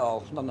 No, none at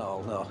all, none at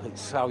all, no.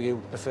 It's how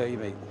you prefer your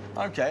meat.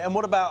 OK, and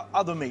what about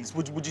other meats?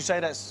 Would you say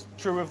that's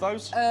true of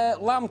those?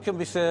 Lamb can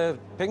be served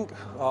pink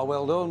or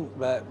well done,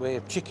 but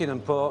with chicken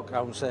and pork,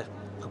 I would say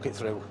cook it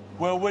through.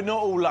 Well, we're not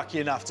all lucky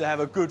enough to have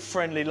a good,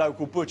 friendly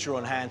local butcher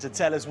on hand to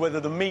tell us whether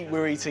the meat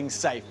we're eating's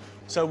safe.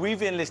 So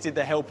we've enlisted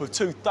the help of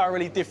 2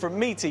 thoroughly different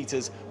meat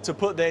eaters to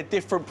put their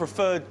different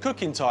preferred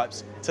cooking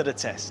types to the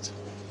test.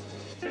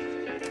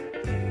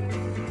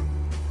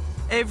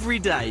 Every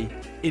day,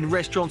 in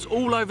restaurants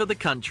all over the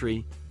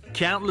country,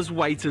 countless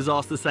waiters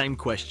ask the same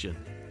question.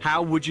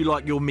 How would you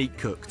like your meat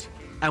cooked?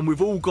 And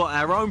we've all got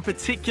our own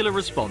particular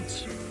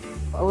response.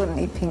 I wouldn't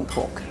eat pink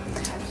pork.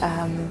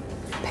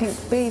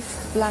 Pink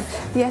beef, lamb,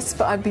 yes,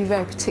 but I'd be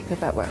very particular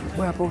about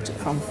where I bought it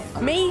from.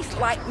 Me,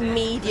 like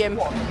medium.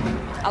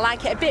 I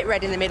like it a bit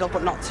red in the middle,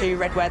 but not too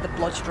red where the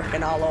blood's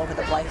dripping all over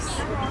the place.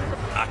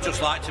 I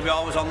just like to be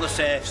always on the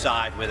safe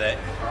side with it.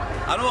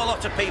 I know a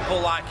lot of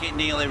people like it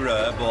nearly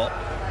rare, but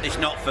it's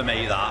not for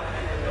me, that.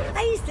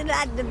 I used to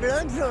like the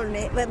blood on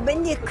it, but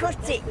when you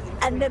cut it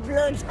and the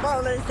blood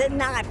follows the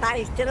knife, I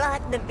used to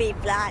like the beef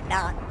like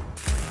that.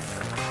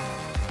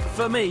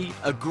 For me,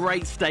 a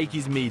great steak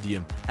is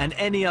medium, and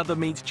any other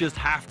meats just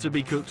have to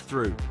be cooked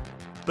through.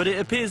 But it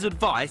appears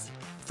advice,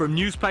 from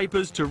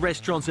newspapers to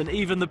restaurants and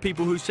even the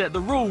people who set the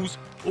rules,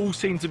 all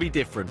seem to be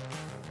different.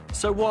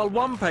 So while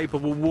one paper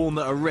will warn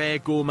that a rare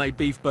gourmet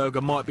beef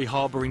burger might be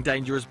harbouring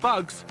dangerous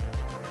bugs,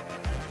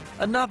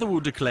 another will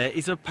declare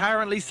it's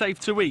apparently safe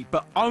to eat,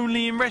 but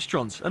only in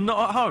restaurants and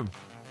not at home.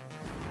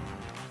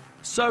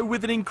 So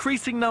with an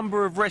increasing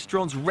number of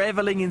restaurants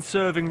revelling in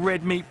serving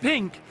red meat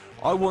pink,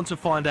 I want to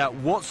find out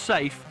what's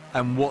safe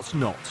and what's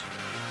not.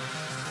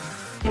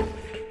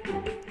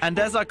 And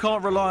as I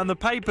can't rely on the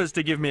papers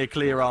to give me a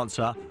clear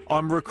answer,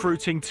 I'm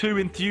recruiting 2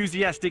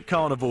 enthusiastic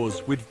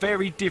carnivores with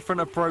very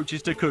different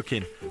approaches to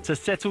cooking to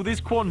settle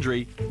this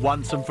quandary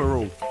once and for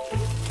all.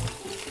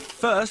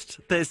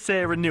 First, there's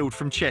Sarah Nield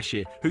from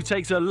Cheshire, who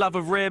takes her love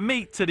of rare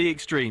meat to the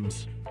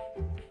extremes.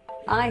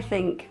 I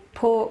think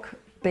pork,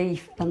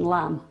 beef and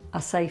lamb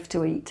are safe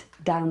to eat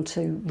down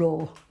to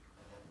raw,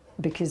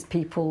 because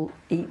people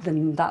eat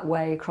them that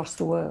way across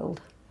the world.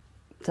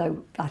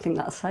 So I think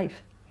that's safe.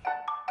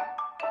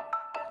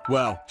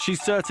 Well,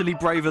 she's certainly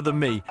braver than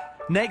me.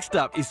 Next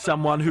up is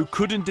someone who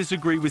couldn't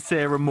disagree with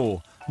Sarah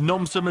more,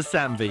 Nomsa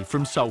Masanvi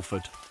from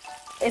Salford.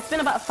 It's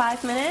been about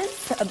 5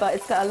 minutes, but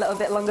it's got a little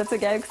bit longer to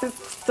go because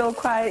it's still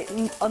quite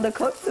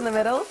undercooked in the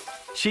middle.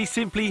 She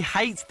simply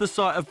hates the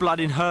sight of blood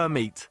in her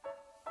meat.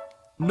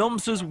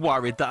 Nomsa's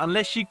worried that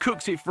unless she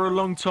cooks it for a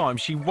long time,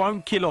 she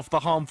won't kill off the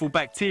harmful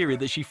bacteria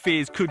that she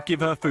fears could give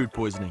her food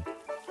poisoning.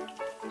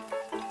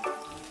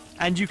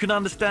 And you can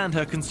understand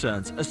her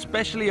concerns,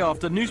 especially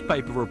after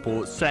newspaper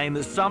reports saying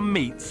that some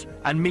meats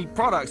and meat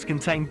products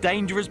contain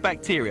dangerous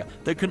bacteria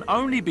that can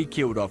only be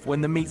killed off when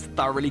the meat's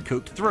thoroughly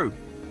cooked through,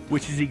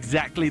 which is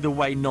exactly the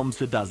way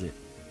Nomsa does it.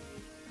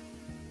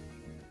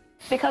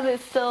 Because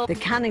it's still... The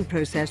canning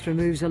process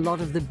removes a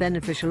lot of the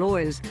beneficial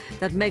oils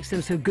that makes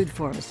them so good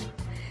for us.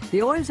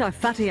 The oils are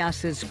fatty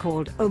acids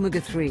called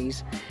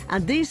omega-3s,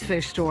 and these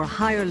fish store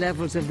higher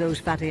levels of those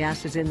fatty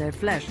acids in their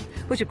flesh,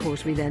 which of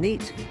course we then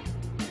eat.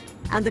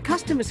 And the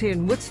customers here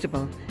in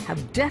Whitstable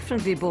have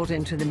definitely bought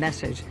into the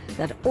message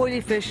that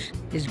oily fish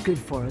is good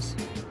for us.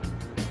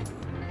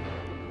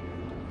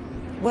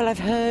 Well, I've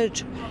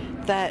heard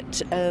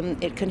that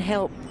it can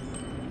help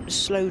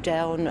slow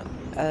down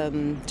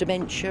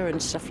dementia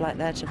and stuff like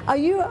that. Are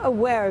you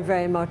aware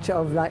very much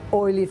of like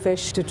oily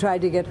fish to try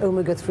to get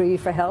omega-3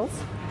 for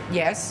health?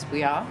 Yes,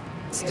 we are.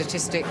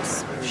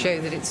 Statistics show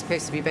that it's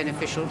supposed to be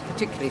beneficial,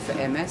 particularly for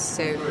MS,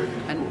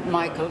 and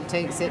Michael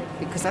takes it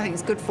because I think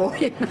it's good for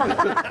you.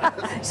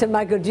 So,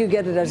 Michael, do you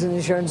get it as an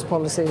insurance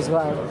policy as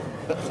well?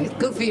 It's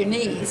good for your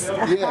knees.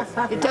 Yes.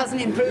 It doesn't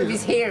improve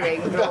his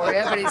hearing,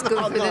 Gloria, but it's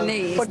good for the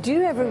knees. But do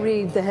you ever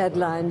read the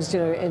headlines,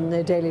 you know, in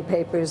the daily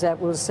papers that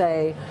will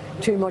say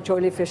too much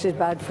oily fish is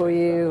bad for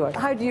you? Or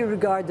how do you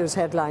regard those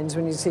headlines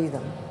when you see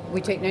them? We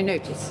take no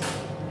notice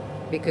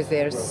because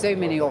there are so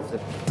many of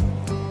them.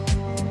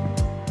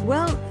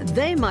 Well,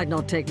 they might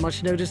not take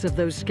much notice of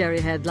those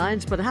scary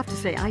headlines, but I have to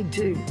say I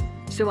do.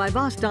 So I've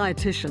asked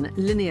dietitian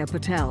Linnea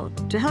Patel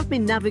to help me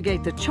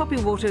navigate the choppy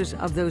waters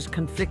of those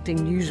conflicting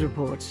news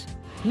reports.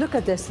 Look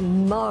at this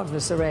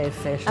marvellous array of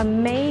fish.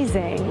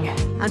 Amazing.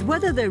 And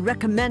whether they're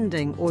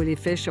recommending oily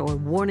fish or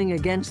warning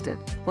against it,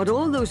 what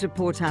all those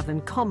reports have in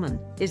common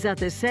is that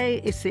they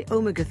say it's the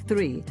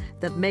omega-3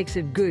 that makes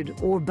it good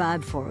or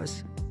bad for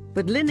us.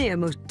 But Linnea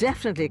most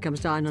definitely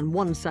comes down on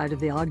one side of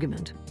the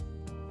argument.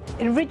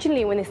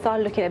 Originally, when they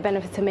started looking at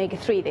benefits of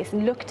omega-3, they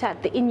looked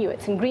at the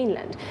Inuits in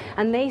Greenland,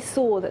 and they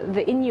saw that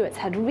the Inuits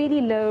had really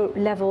low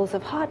levels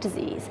of heart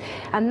disease,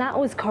 and that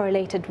was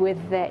correlated with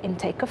their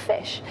intake of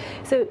fish.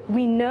 So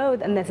we know,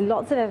 and there's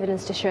lots of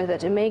evidence to show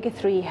that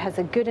omega-3 has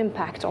a good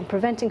impact on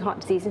preventing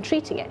heart disease and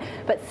treating it.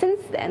 But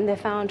since then, they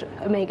found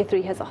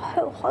omega-3 has a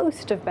whole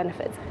host of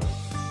benefits.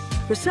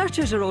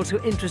 Researchers are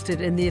also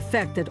interested in the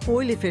effect that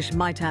oily fish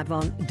might have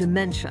on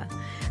dementia,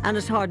 and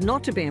it's hard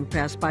not to be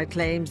impressed by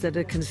claims that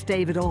it can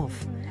stave it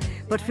off.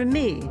 But for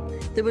me,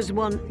 there was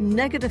one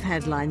negative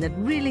headline that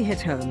really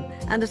hit home,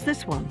 and it's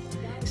this one,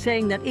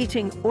 saying that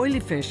eating oily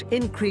fish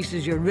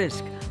increases your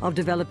risk of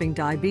developing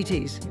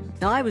diabetes.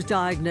 Now, I was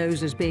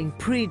diagnosed as being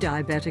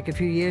pre-diabetic a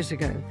few years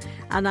ago,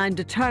 and I'm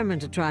determined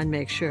to try and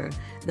make sure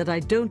that I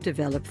don't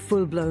develop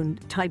full-blown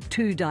type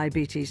 2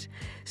 diabetes,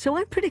 so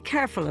I'm pretty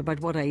careful about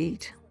what I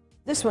eat.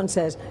 This one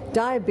says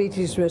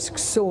diabetes risk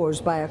soars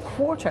by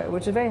 1/4,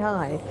 which is very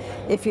high,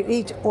 if you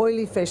eat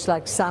oily fish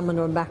like salmon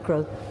or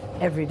mackerel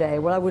every day.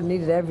 Well, I wouldn't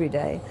eat it every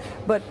day,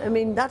 but I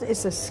mean, that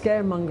is a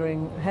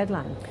scaremongering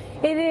headline.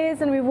 It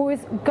is, and we've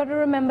always got to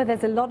remember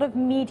there's a lot of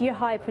media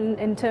hype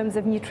in terms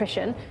of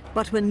nutrition.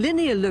 But when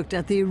Linnea looked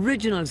at the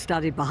original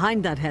study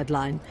behind that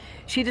headline,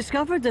 she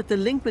discovered that the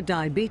link with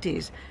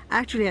diabetes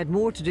actually had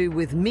more to do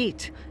with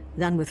meat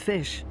than with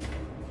fish.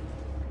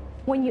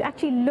 When you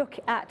actually look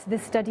at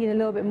this study in a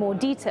little bit more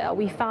detail,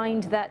 we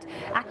find that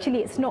actually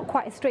it's not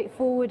quite as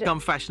straightforward. Become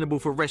fashionable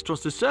for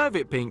restaurants to serve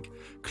it pink,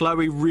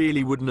 Chloe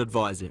really wouldn't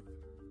advise it.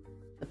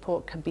 The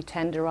pork can be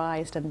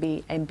tenderised and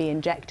be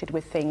injected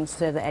with things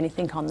so that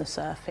anything on the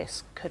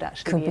surface could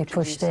actually be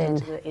pushed in.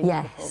 into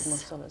the pork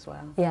muscle as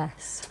well.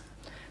 Yes.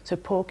 So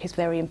pork is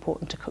very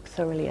important to cook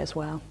thoroughly as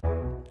well.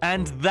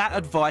 And that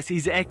advice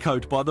is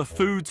echoed by the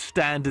Food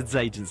Standards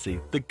Agency,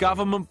 the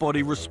government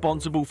body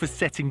responsible for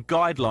setting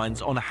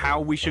guidelines on how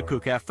we should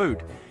cook our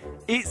food.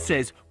 It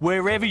says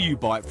wherever you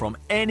buy it from,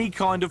 any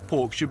kind of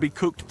pork should be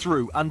cooked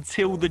through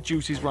until the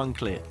juices run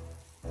clear.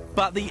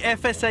 But the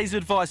FSA's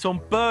advice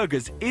on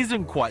burgers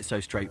isn't quite so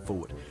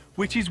straightforward,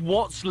 which is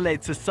what's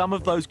led to some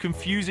of those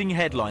confusing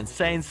headlines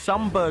saying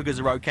some burgers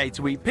are okay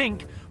to eat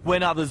pink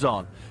when others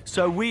aren't.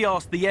 So we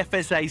asked the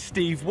FSA's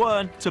Steve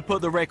Wern to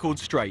put the record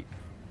straight.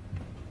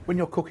 When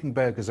you're cooking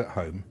burgers at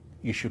home,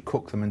 you should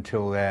cook them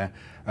until they're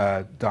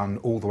done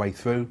all the way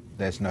through.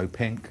 There's no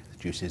pink, the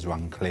juices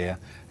run clear,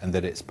 and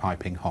that it's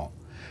piping hot.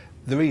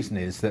 The reason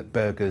is that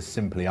burgers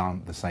simply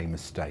aren't the same as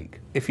steak.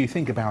 If you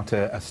think about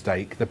a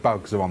steak, the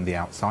bugs are on the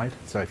outside,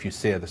 so if you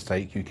sear the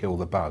steak, you kill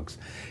the bugs.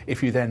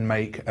 If you then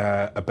make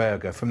a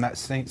burger from that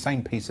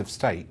same piece of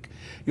steak,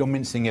 you're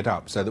mincing it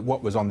up so that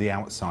what was on the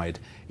outside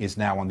is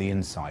now on the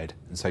inside,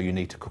 and so you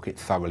need to cook it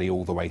thoroughly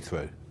all the way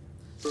through.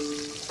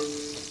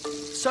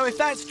 So if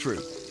that's true,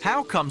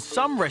 how come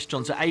some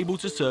restaurants are able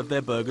to serve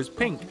their burgers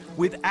pink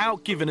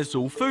without giving us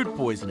all food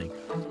poisoning?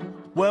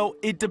 Well,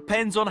 it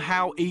depends on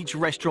how each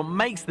restaurant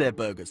makes their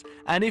burgers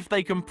and if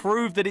they can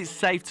prove that it's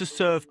safe to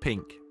serve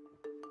pink.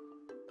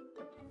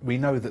 We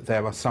know that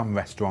there are some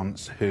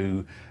restaurants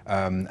who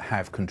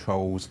have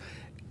controls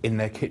in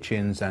their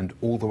kitchens and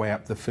all the way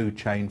up the food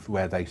chain for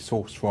where they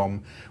source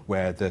from,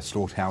 where the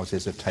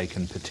slaughterhouses have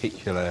taken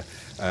particular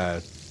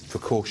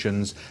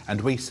precautions, and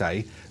we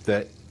say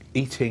that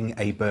eating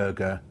a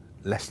burger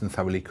less than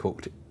thoroughly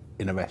cooked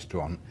in a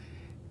restaurant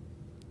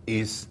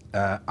is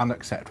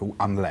unacceptable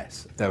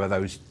unless there are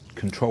those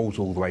controls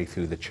all the way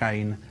through the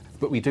chain,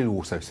 But we do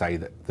also say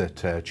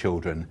that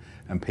children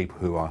and people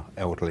who are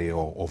elderly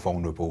or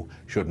vulnerable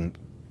shouldn't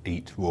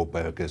eat raw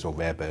burgers or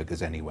rare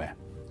burgers anywhere.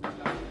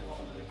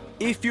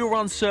 If you're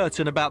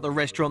uncertain about the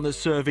restaurant that's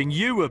serving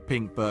you a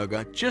pink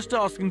burger, just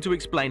ask them to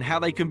explain how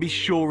they can be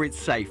sure it's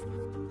safe,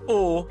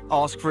 or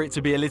ask for it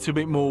to be a little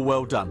bit more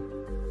well done.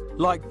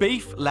 Like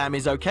beef, lamb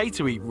is okay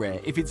to eat rare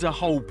if it's a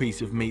whole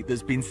piece of meat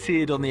that's been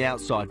seared on the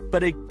outside,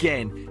 but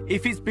again,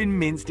 if it's been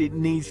minced, it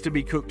needs to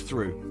be cooked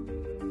through.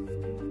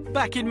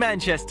 Back in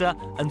Manchester,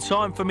 and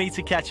time for me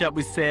to catch up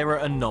with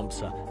Sarah and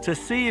Nomsa to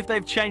see if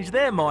they've changed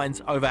their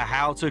minds over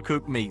how to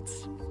cook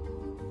meats.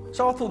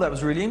 So I thought that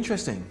was really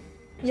interesting.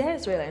 Yeah,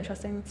 it's really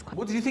interesting.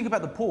 What did you think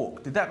about the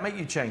pork? Did that make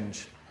you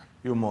change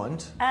your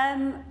mind?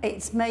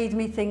 It's made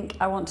me think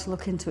I want to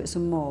look into it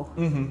some more.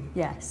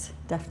 Yes,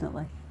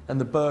 definitely. And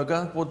the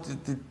burger, what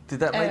did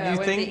that make you I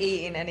won't think? be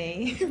eating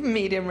any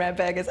medium rare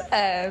burgers.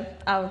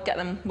 I'll get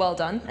them well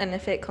done, and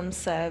if it comes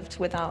served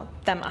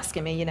without them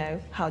asking me, you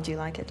know, how do you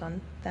like it done,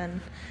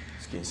 then...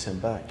 It's getting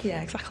sent back.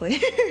 Yeah,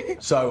 exactly.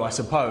 So I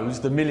suppose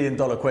the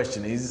million-dollar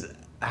question is...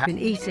 Been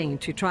eating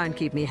to try and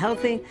keep me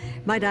healthy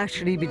might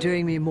actually be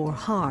doing me more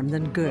harm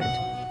than good.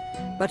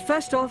 But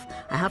first off,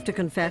 I have to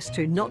confess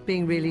to not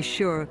being really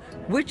sure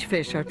which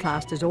fish are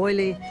classed as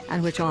oily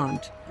and which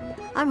aren't.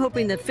 I'm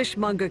hoping that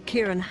fishmonger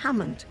Kieran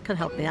Hammond can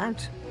help me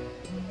out.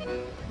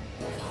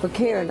 Well,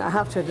 Kieran, I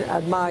have to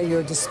admire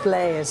your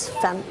display. It's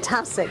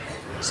fantastic.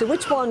 So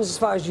which ones, as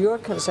far as you're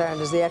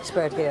concerned, as the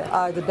expert here,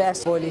 are the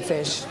best oily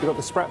fish? We've got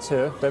the sprats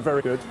here. They're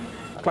very good.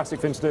 Classic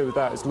thing to do with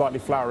that is lightly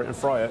flour it and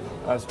fry it.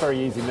 It's a very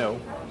easy meal.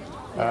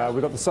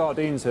 We've got the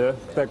sardines here.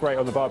 They're great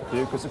on the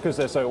barbecue because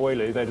they're so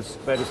oily. They just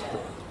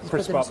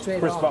crisp up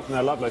and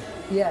they're lovely.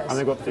 Yes. And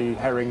they've got the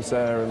herrings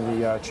there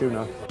and the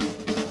tuna.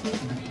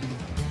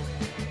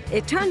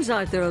 It turns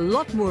out there are a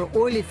lot more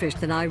oily fish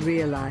than I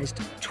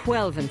realised,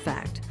 12 in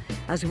fact.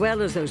 As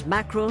well as those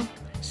mackerel,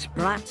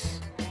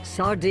 sprats,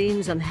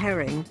 sardines and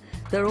herring,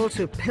 there are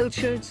also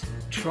pilchards,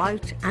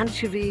 trout,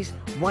 anchovies,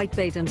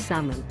 whitebait and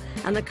salmon,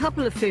 and a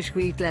couple of fish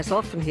we eat less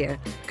often here,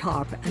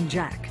 carp and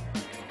jack.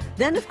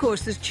 Then of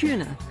course there's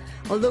tuna,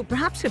 although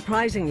perhaps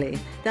surprisingly,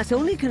 that's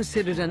only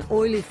considered an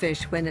oily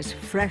fish when it's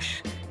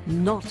fresh,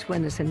 not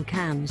when it's in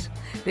cans.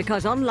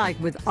 Because unlike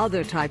with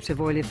other types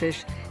of oily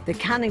fish, the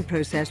canning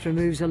process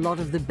removes a lot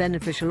of the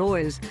beneficial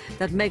oils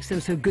that makes them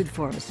so good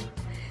for us.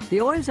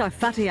 The oils are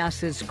fatty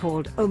acids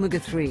called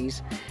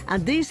omega-3s,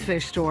 and these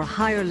fish store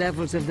higher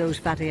levels of those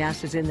fatty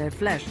acids in their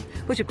flesh,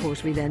 which of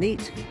course we then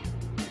eat.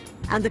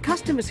 And the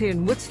customers here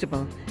in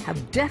Whitstable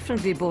have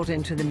definitely bought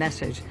into the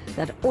message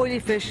that oily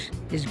fish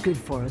is good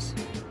for us.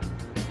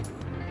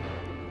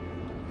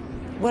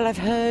 Well, I've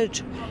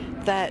heard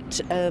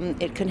that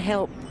it can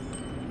help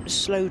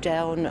slow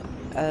down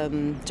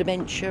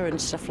dementia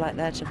and stuff like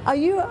that. Are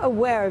you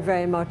aware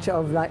very much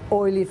of like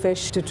oily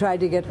fish to try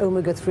to get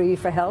omega-3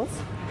 for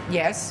health?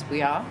 Yes,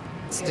 we are.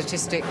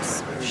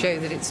 Statistics show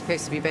that it's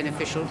supposed to be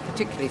beneficial,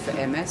 particularly for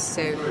MS.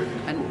 So,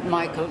 and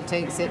Michael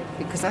takes it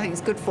because I think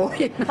it's good for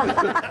you.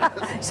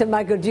 So,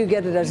 Michael, do you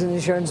get it as an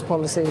insurance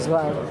policy as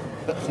well?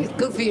 It's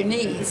good for your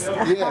knees.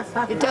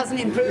 Yes. It doesn't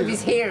improve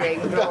his hearing,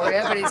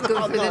 Gloria, but it's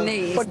good for the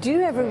knees. But do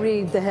you ever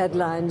read the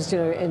headlines, you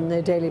know, in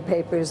the daily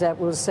papers that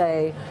will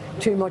say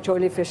too much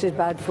oily fish is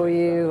bad for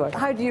you? Or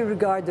how do you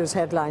regard those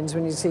headlines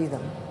when you see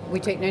them? We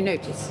take no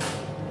notice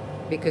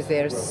because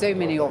there are so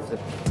many of them.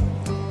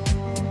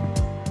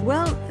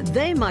 Well,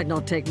 they might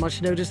not take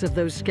much notice of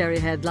those scary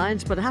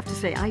headlines, but I have to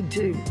say I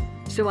do.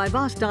 So I've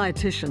asked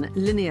dietitian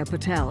Linnea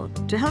Patel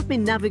to help me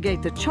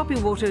navigate the choppy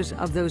waters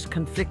of those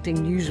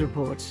conflicting news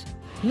reports.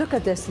 Look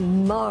at this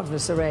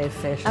marvellous array of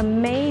fish.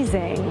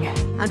 Amazing.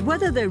 And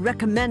whether they're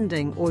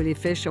recommending oily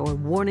fish or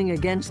warning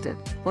against it,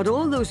 what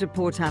all those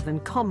reports have in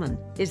common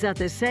is that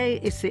they say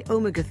it's the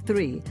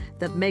omega-3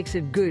 that makes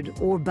it good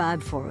or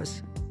bad for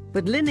us.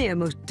 But Linnea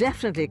most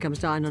definitely comes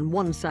down on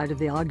one side of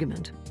the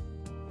argument.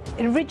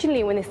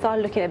 Originally, when they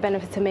started looking at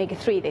benefits of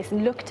omega-3, they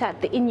looked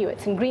at the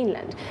Inuits in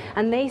Greenland,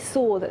 and they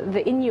saw that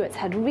the Inuits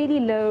had really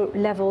low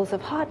levels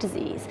of heart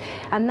disease,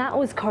 and that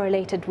was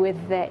correlated with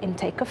their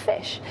intake of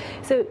fish.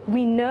 So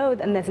we know,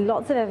 and there's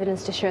lots of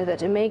evidence to show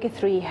that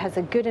omega-3 has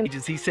a good...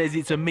 Agency says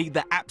it's a meat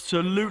that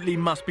absolutely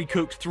must be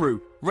cooked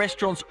through.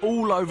 Restaurants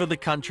all over the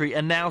country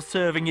are now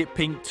serving it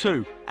pink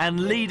too,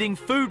 and leading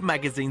food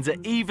magazines are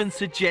even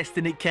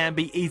suggesting it can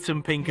be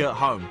eaten pink at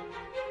home.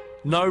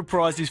 No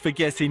prizes for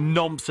guessing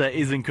Nomsa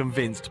isn't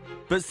convinced,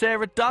 but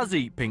Sarah does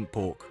eat pink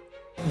pork.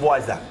 Why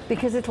is that?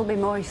 Because it'll be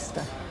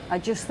moister. I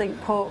just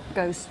think pork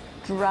goes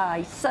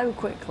dry so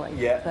quickly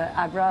that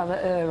I'd rather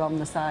err on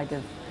the side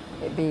of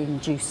it being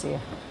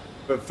juicier.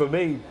 But for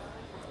me,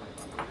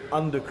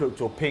 undercooked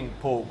or pink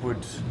pork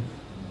would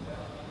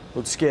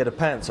scare the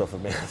pants off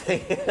of me, I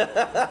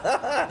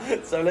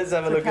think. So let's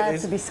have a look at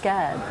this. To be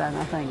scared then,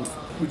 I think.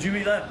 Would you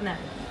eat that? No.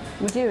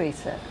 Would you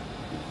eat it?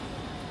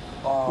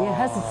 Oh, You're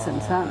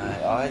hesitant,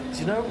 aren't you? Do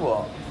you know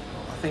what?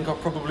 I think I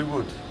probably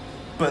would.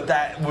 But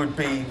that would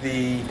be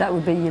the... That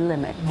would be your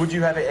limit. Would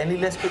you have it any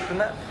less cooked than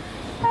that?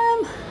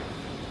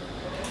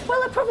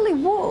 Well, I probably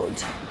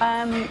would.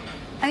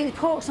 I mean,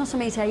 pork's not a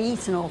meat I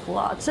eat an awful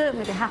lot. I'd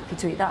certainly be happy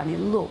to eat that, and it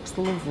looks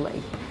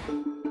lovely.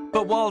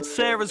 But while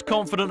Sarah's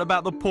confident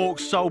about the pork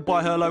sold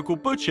by her local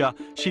butcher,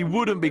 she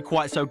wouldn't be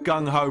quite so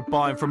gung-ho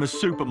buying from a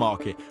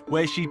supermarket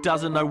where she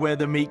doesn't know where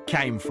the meat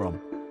came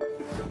from.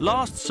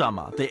 Last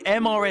summer, the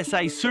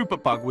MRSA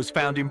superbug was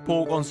found in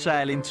pork on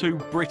sale in 2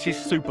 British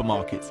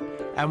supermarkets.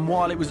 And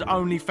while it was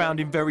only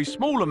found in very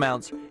small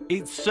amounts,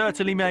 it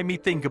certainly made me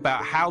think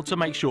about how to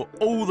make sure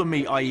all the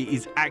meat I eat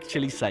is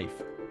actually safe.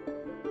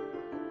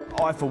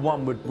 I, for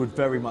one, would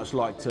very much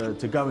like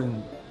to go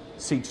and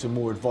seek some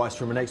more advice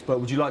from an expert.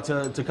 Would you like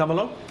to come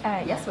along?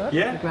 Yes, we would.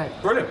 Yeah? Great.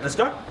 Brilliant. Let's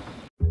go.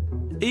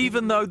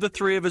 Even though the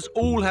 3 of us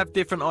all have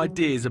different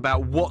ideas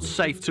about what's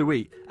safe to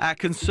eat, our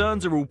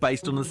concerns are all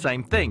based on the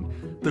same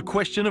thing: the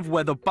question of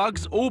whether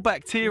bugs or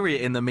bacteria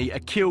in the meat are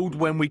killed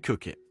when we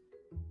cook it.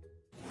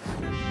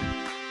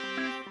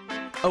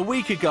 A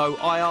week ago,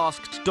 I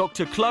asked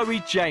Dr.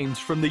 Chloe James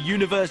from the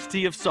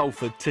University of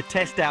Salford to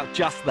test out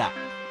just that.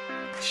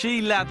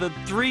 She lathered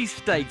 3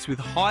 steaks with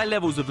high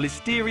levels of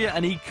Listeria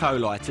and E.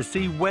 coli to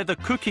see whether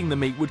cooking the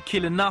meat would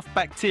kill enough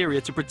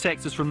bacteria to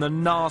protect us from the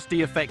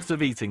nasty effects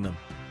of eating them.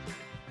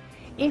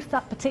 If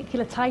that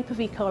particular type of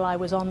E. coli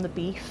was on the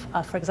beef,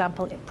 for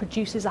example, it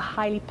produces a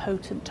highly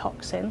potent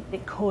toxin.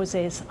 It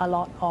causes a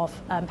lot of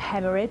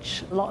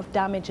hemorrhage, a lot of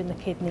damage in the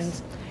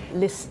kidneys.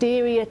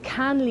 Listeria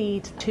can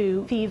lead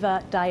to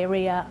fever,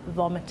 diarrhea,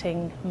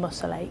 vomiting,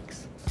 muscle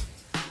aches.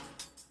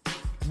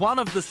 One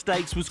of the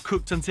steaks was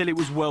cooked until it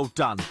was well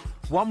done.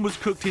 One was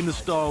cooked in the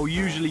style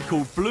usually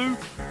called blue,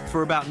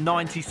 for about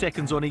 90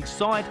 seconds on each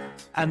side,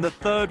 and the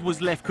third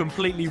was left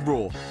completely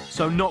raw,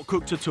 so not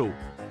cooked at all.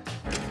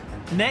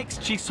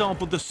 Next, she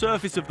sampled the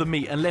surface of the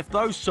meat and left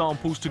those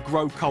samples to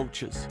grow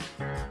cultures.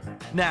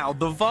 Now,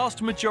 the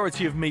vast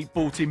majority of meat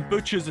bought in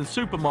butchers and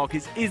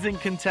supermarkets isn't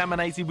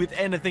contaminated with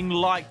anything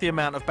like the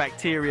amount of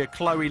bacteria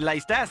Chloe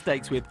laced our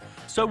steaks with,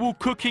 so will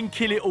cooking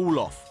kill it all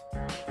off?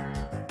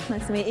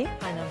 Nice to meet you.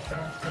 Hi,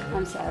 Nomsa.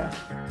 I'm Sarah.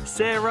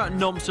 Sarah,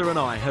 Nomsa and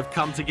I have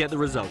come to get the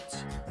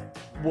results.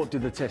 What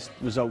did the test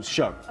results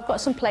show? I've got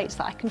some plates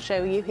that I can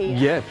show you here.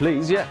 Yeah,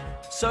 please, yeah.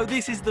 So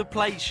this is the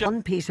plate show.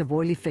 1 piece of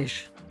oily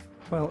fish.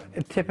 Well,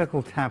 a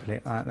typical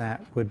tablet like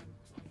that would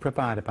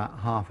provide about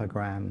half a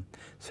gram.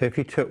 So if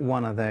you took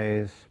one of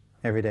those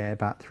every day,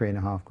 about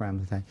 3.5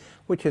 grams a day,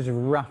 which is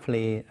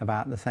roughly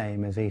about the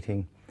same as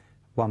eating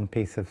 1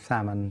 piece of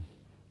salmon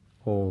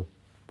or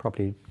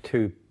probably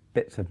 2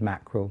 bits of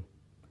mackerel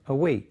a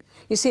week.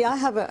 You see, I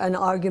have an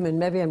argument,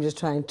 maybe I'm just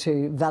trying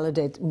to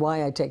validate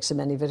why I take so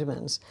many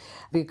vitamins,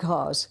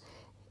 because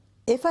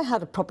if I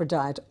had a proper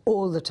diet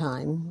all the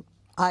time,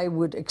 I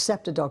would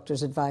accept a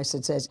doctor's advice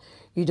that says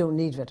you don't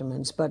need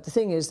vitamins. But the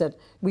thing is that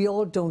we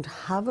all don't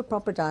have a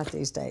proper diet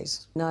these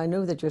days. Now, I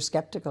know that you're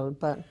sceptical,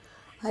 but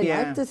I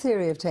like the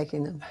theory of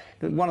taking them.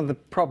 One of the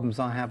problems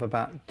I have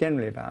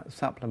generally about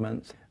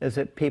supplements is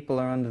that people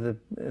are under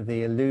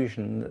the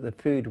illusion that the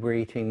food we're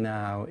eating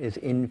now is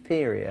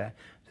inferior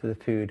to the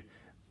food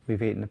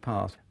we've eaten in the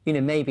past. You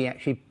know, maybe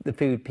actually the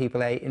food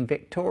people ate in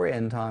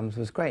Victorian times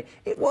was great.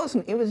 It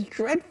wasn't. It was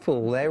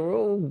dreadful. They were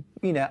all,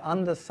 you know,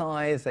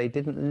 undersized. They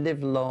didn't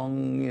live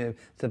long. You know,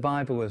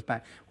 survival was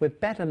bad. We're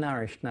better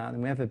nourished now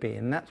than we've ever been,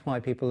 and that's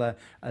why people are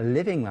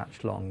living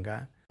much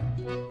longer.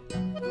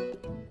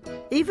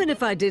 Even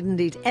if I didn't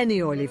eat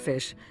any oily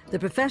fish, the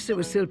professor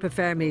would still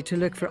prefer me to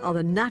look for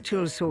other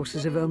natural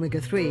sources of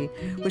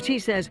omega-3, which he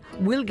says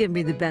will give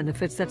me the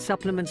benefits that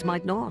supplements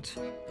might not.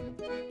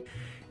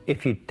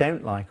 If you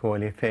don't like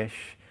oily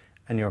fish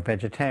and you're a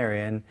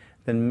vegetarian,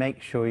 then make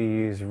sure you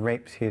use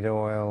rapeseed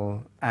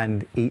oil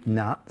and eat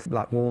nuts,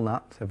 like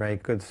walnuts, a very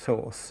good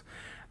source.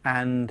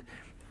 And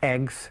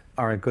eggs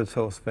are a good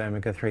source of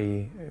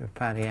omega-3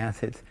 fatty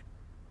acids.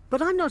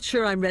 But I'm not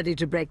sure I'm ready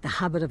to break the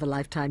habit of a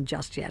lifetime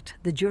just yet.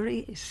 The jury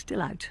is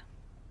still out.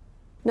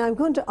 Now, I'm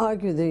going to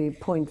argue the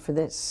point for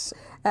this.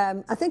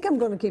 I think I'm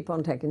going to keep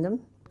on taking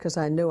them, because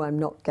I know I'm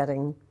not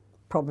getting,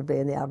 probably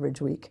in the average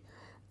week,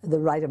 the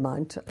right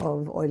amount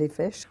of oily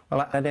fish.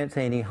 Well, I don't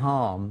see any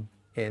harm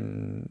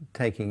in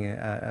taking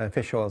a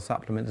fish oil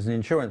supplement as an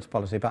insurance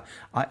policy, but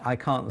I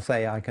can't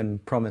say I can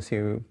promise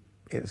you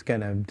it's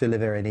going to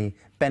deliver any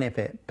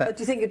benefit. But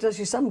do you think it does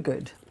you some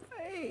good?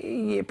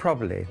 Yeah,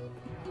 probably.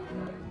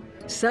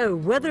 So,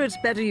 whether it's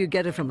better you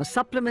get it from a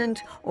supplement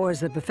or, as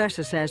the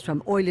professor says,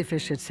 from oily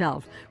fish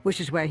itself, which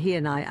is where he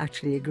and I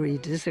actually agree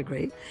to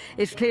disagree,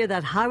 it's clear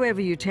that however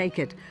you take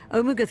it,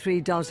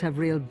 omega-3 does have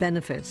real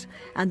benefits,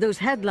 and those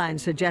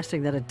headlines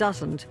suggesting that it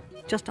doesn't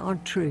just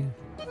aren't true.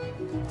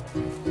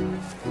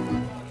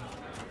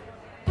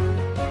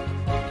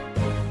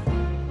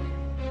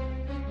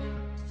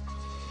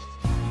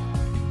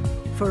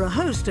 For a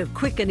host of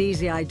quick and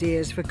easy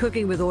ideas for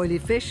cooking with oily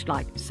fish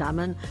like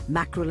salmon,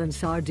 mackerel and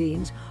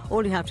sardines,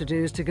 all you have to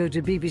do is to go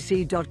to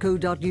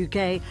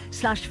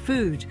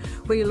bbc.co.uk/food,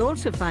 where you'll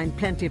also find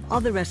plenty of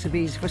other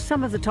recipes for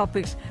some of the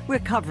topics we're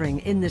covering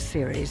in this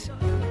series.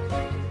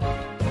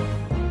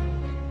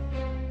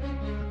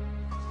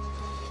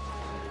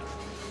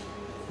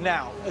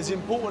 Now, as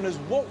important as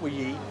what we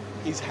eat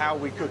is how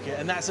we cook it,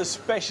 and that's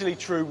especially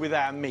true with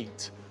our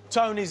meat.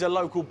 Tony's a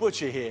local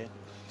butcher here.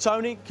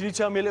 Tony, can you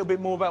tell me a little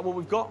bit more about what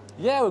we've got?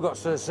 Yeah, we've got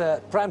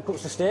prime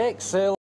cuts of steaks, sale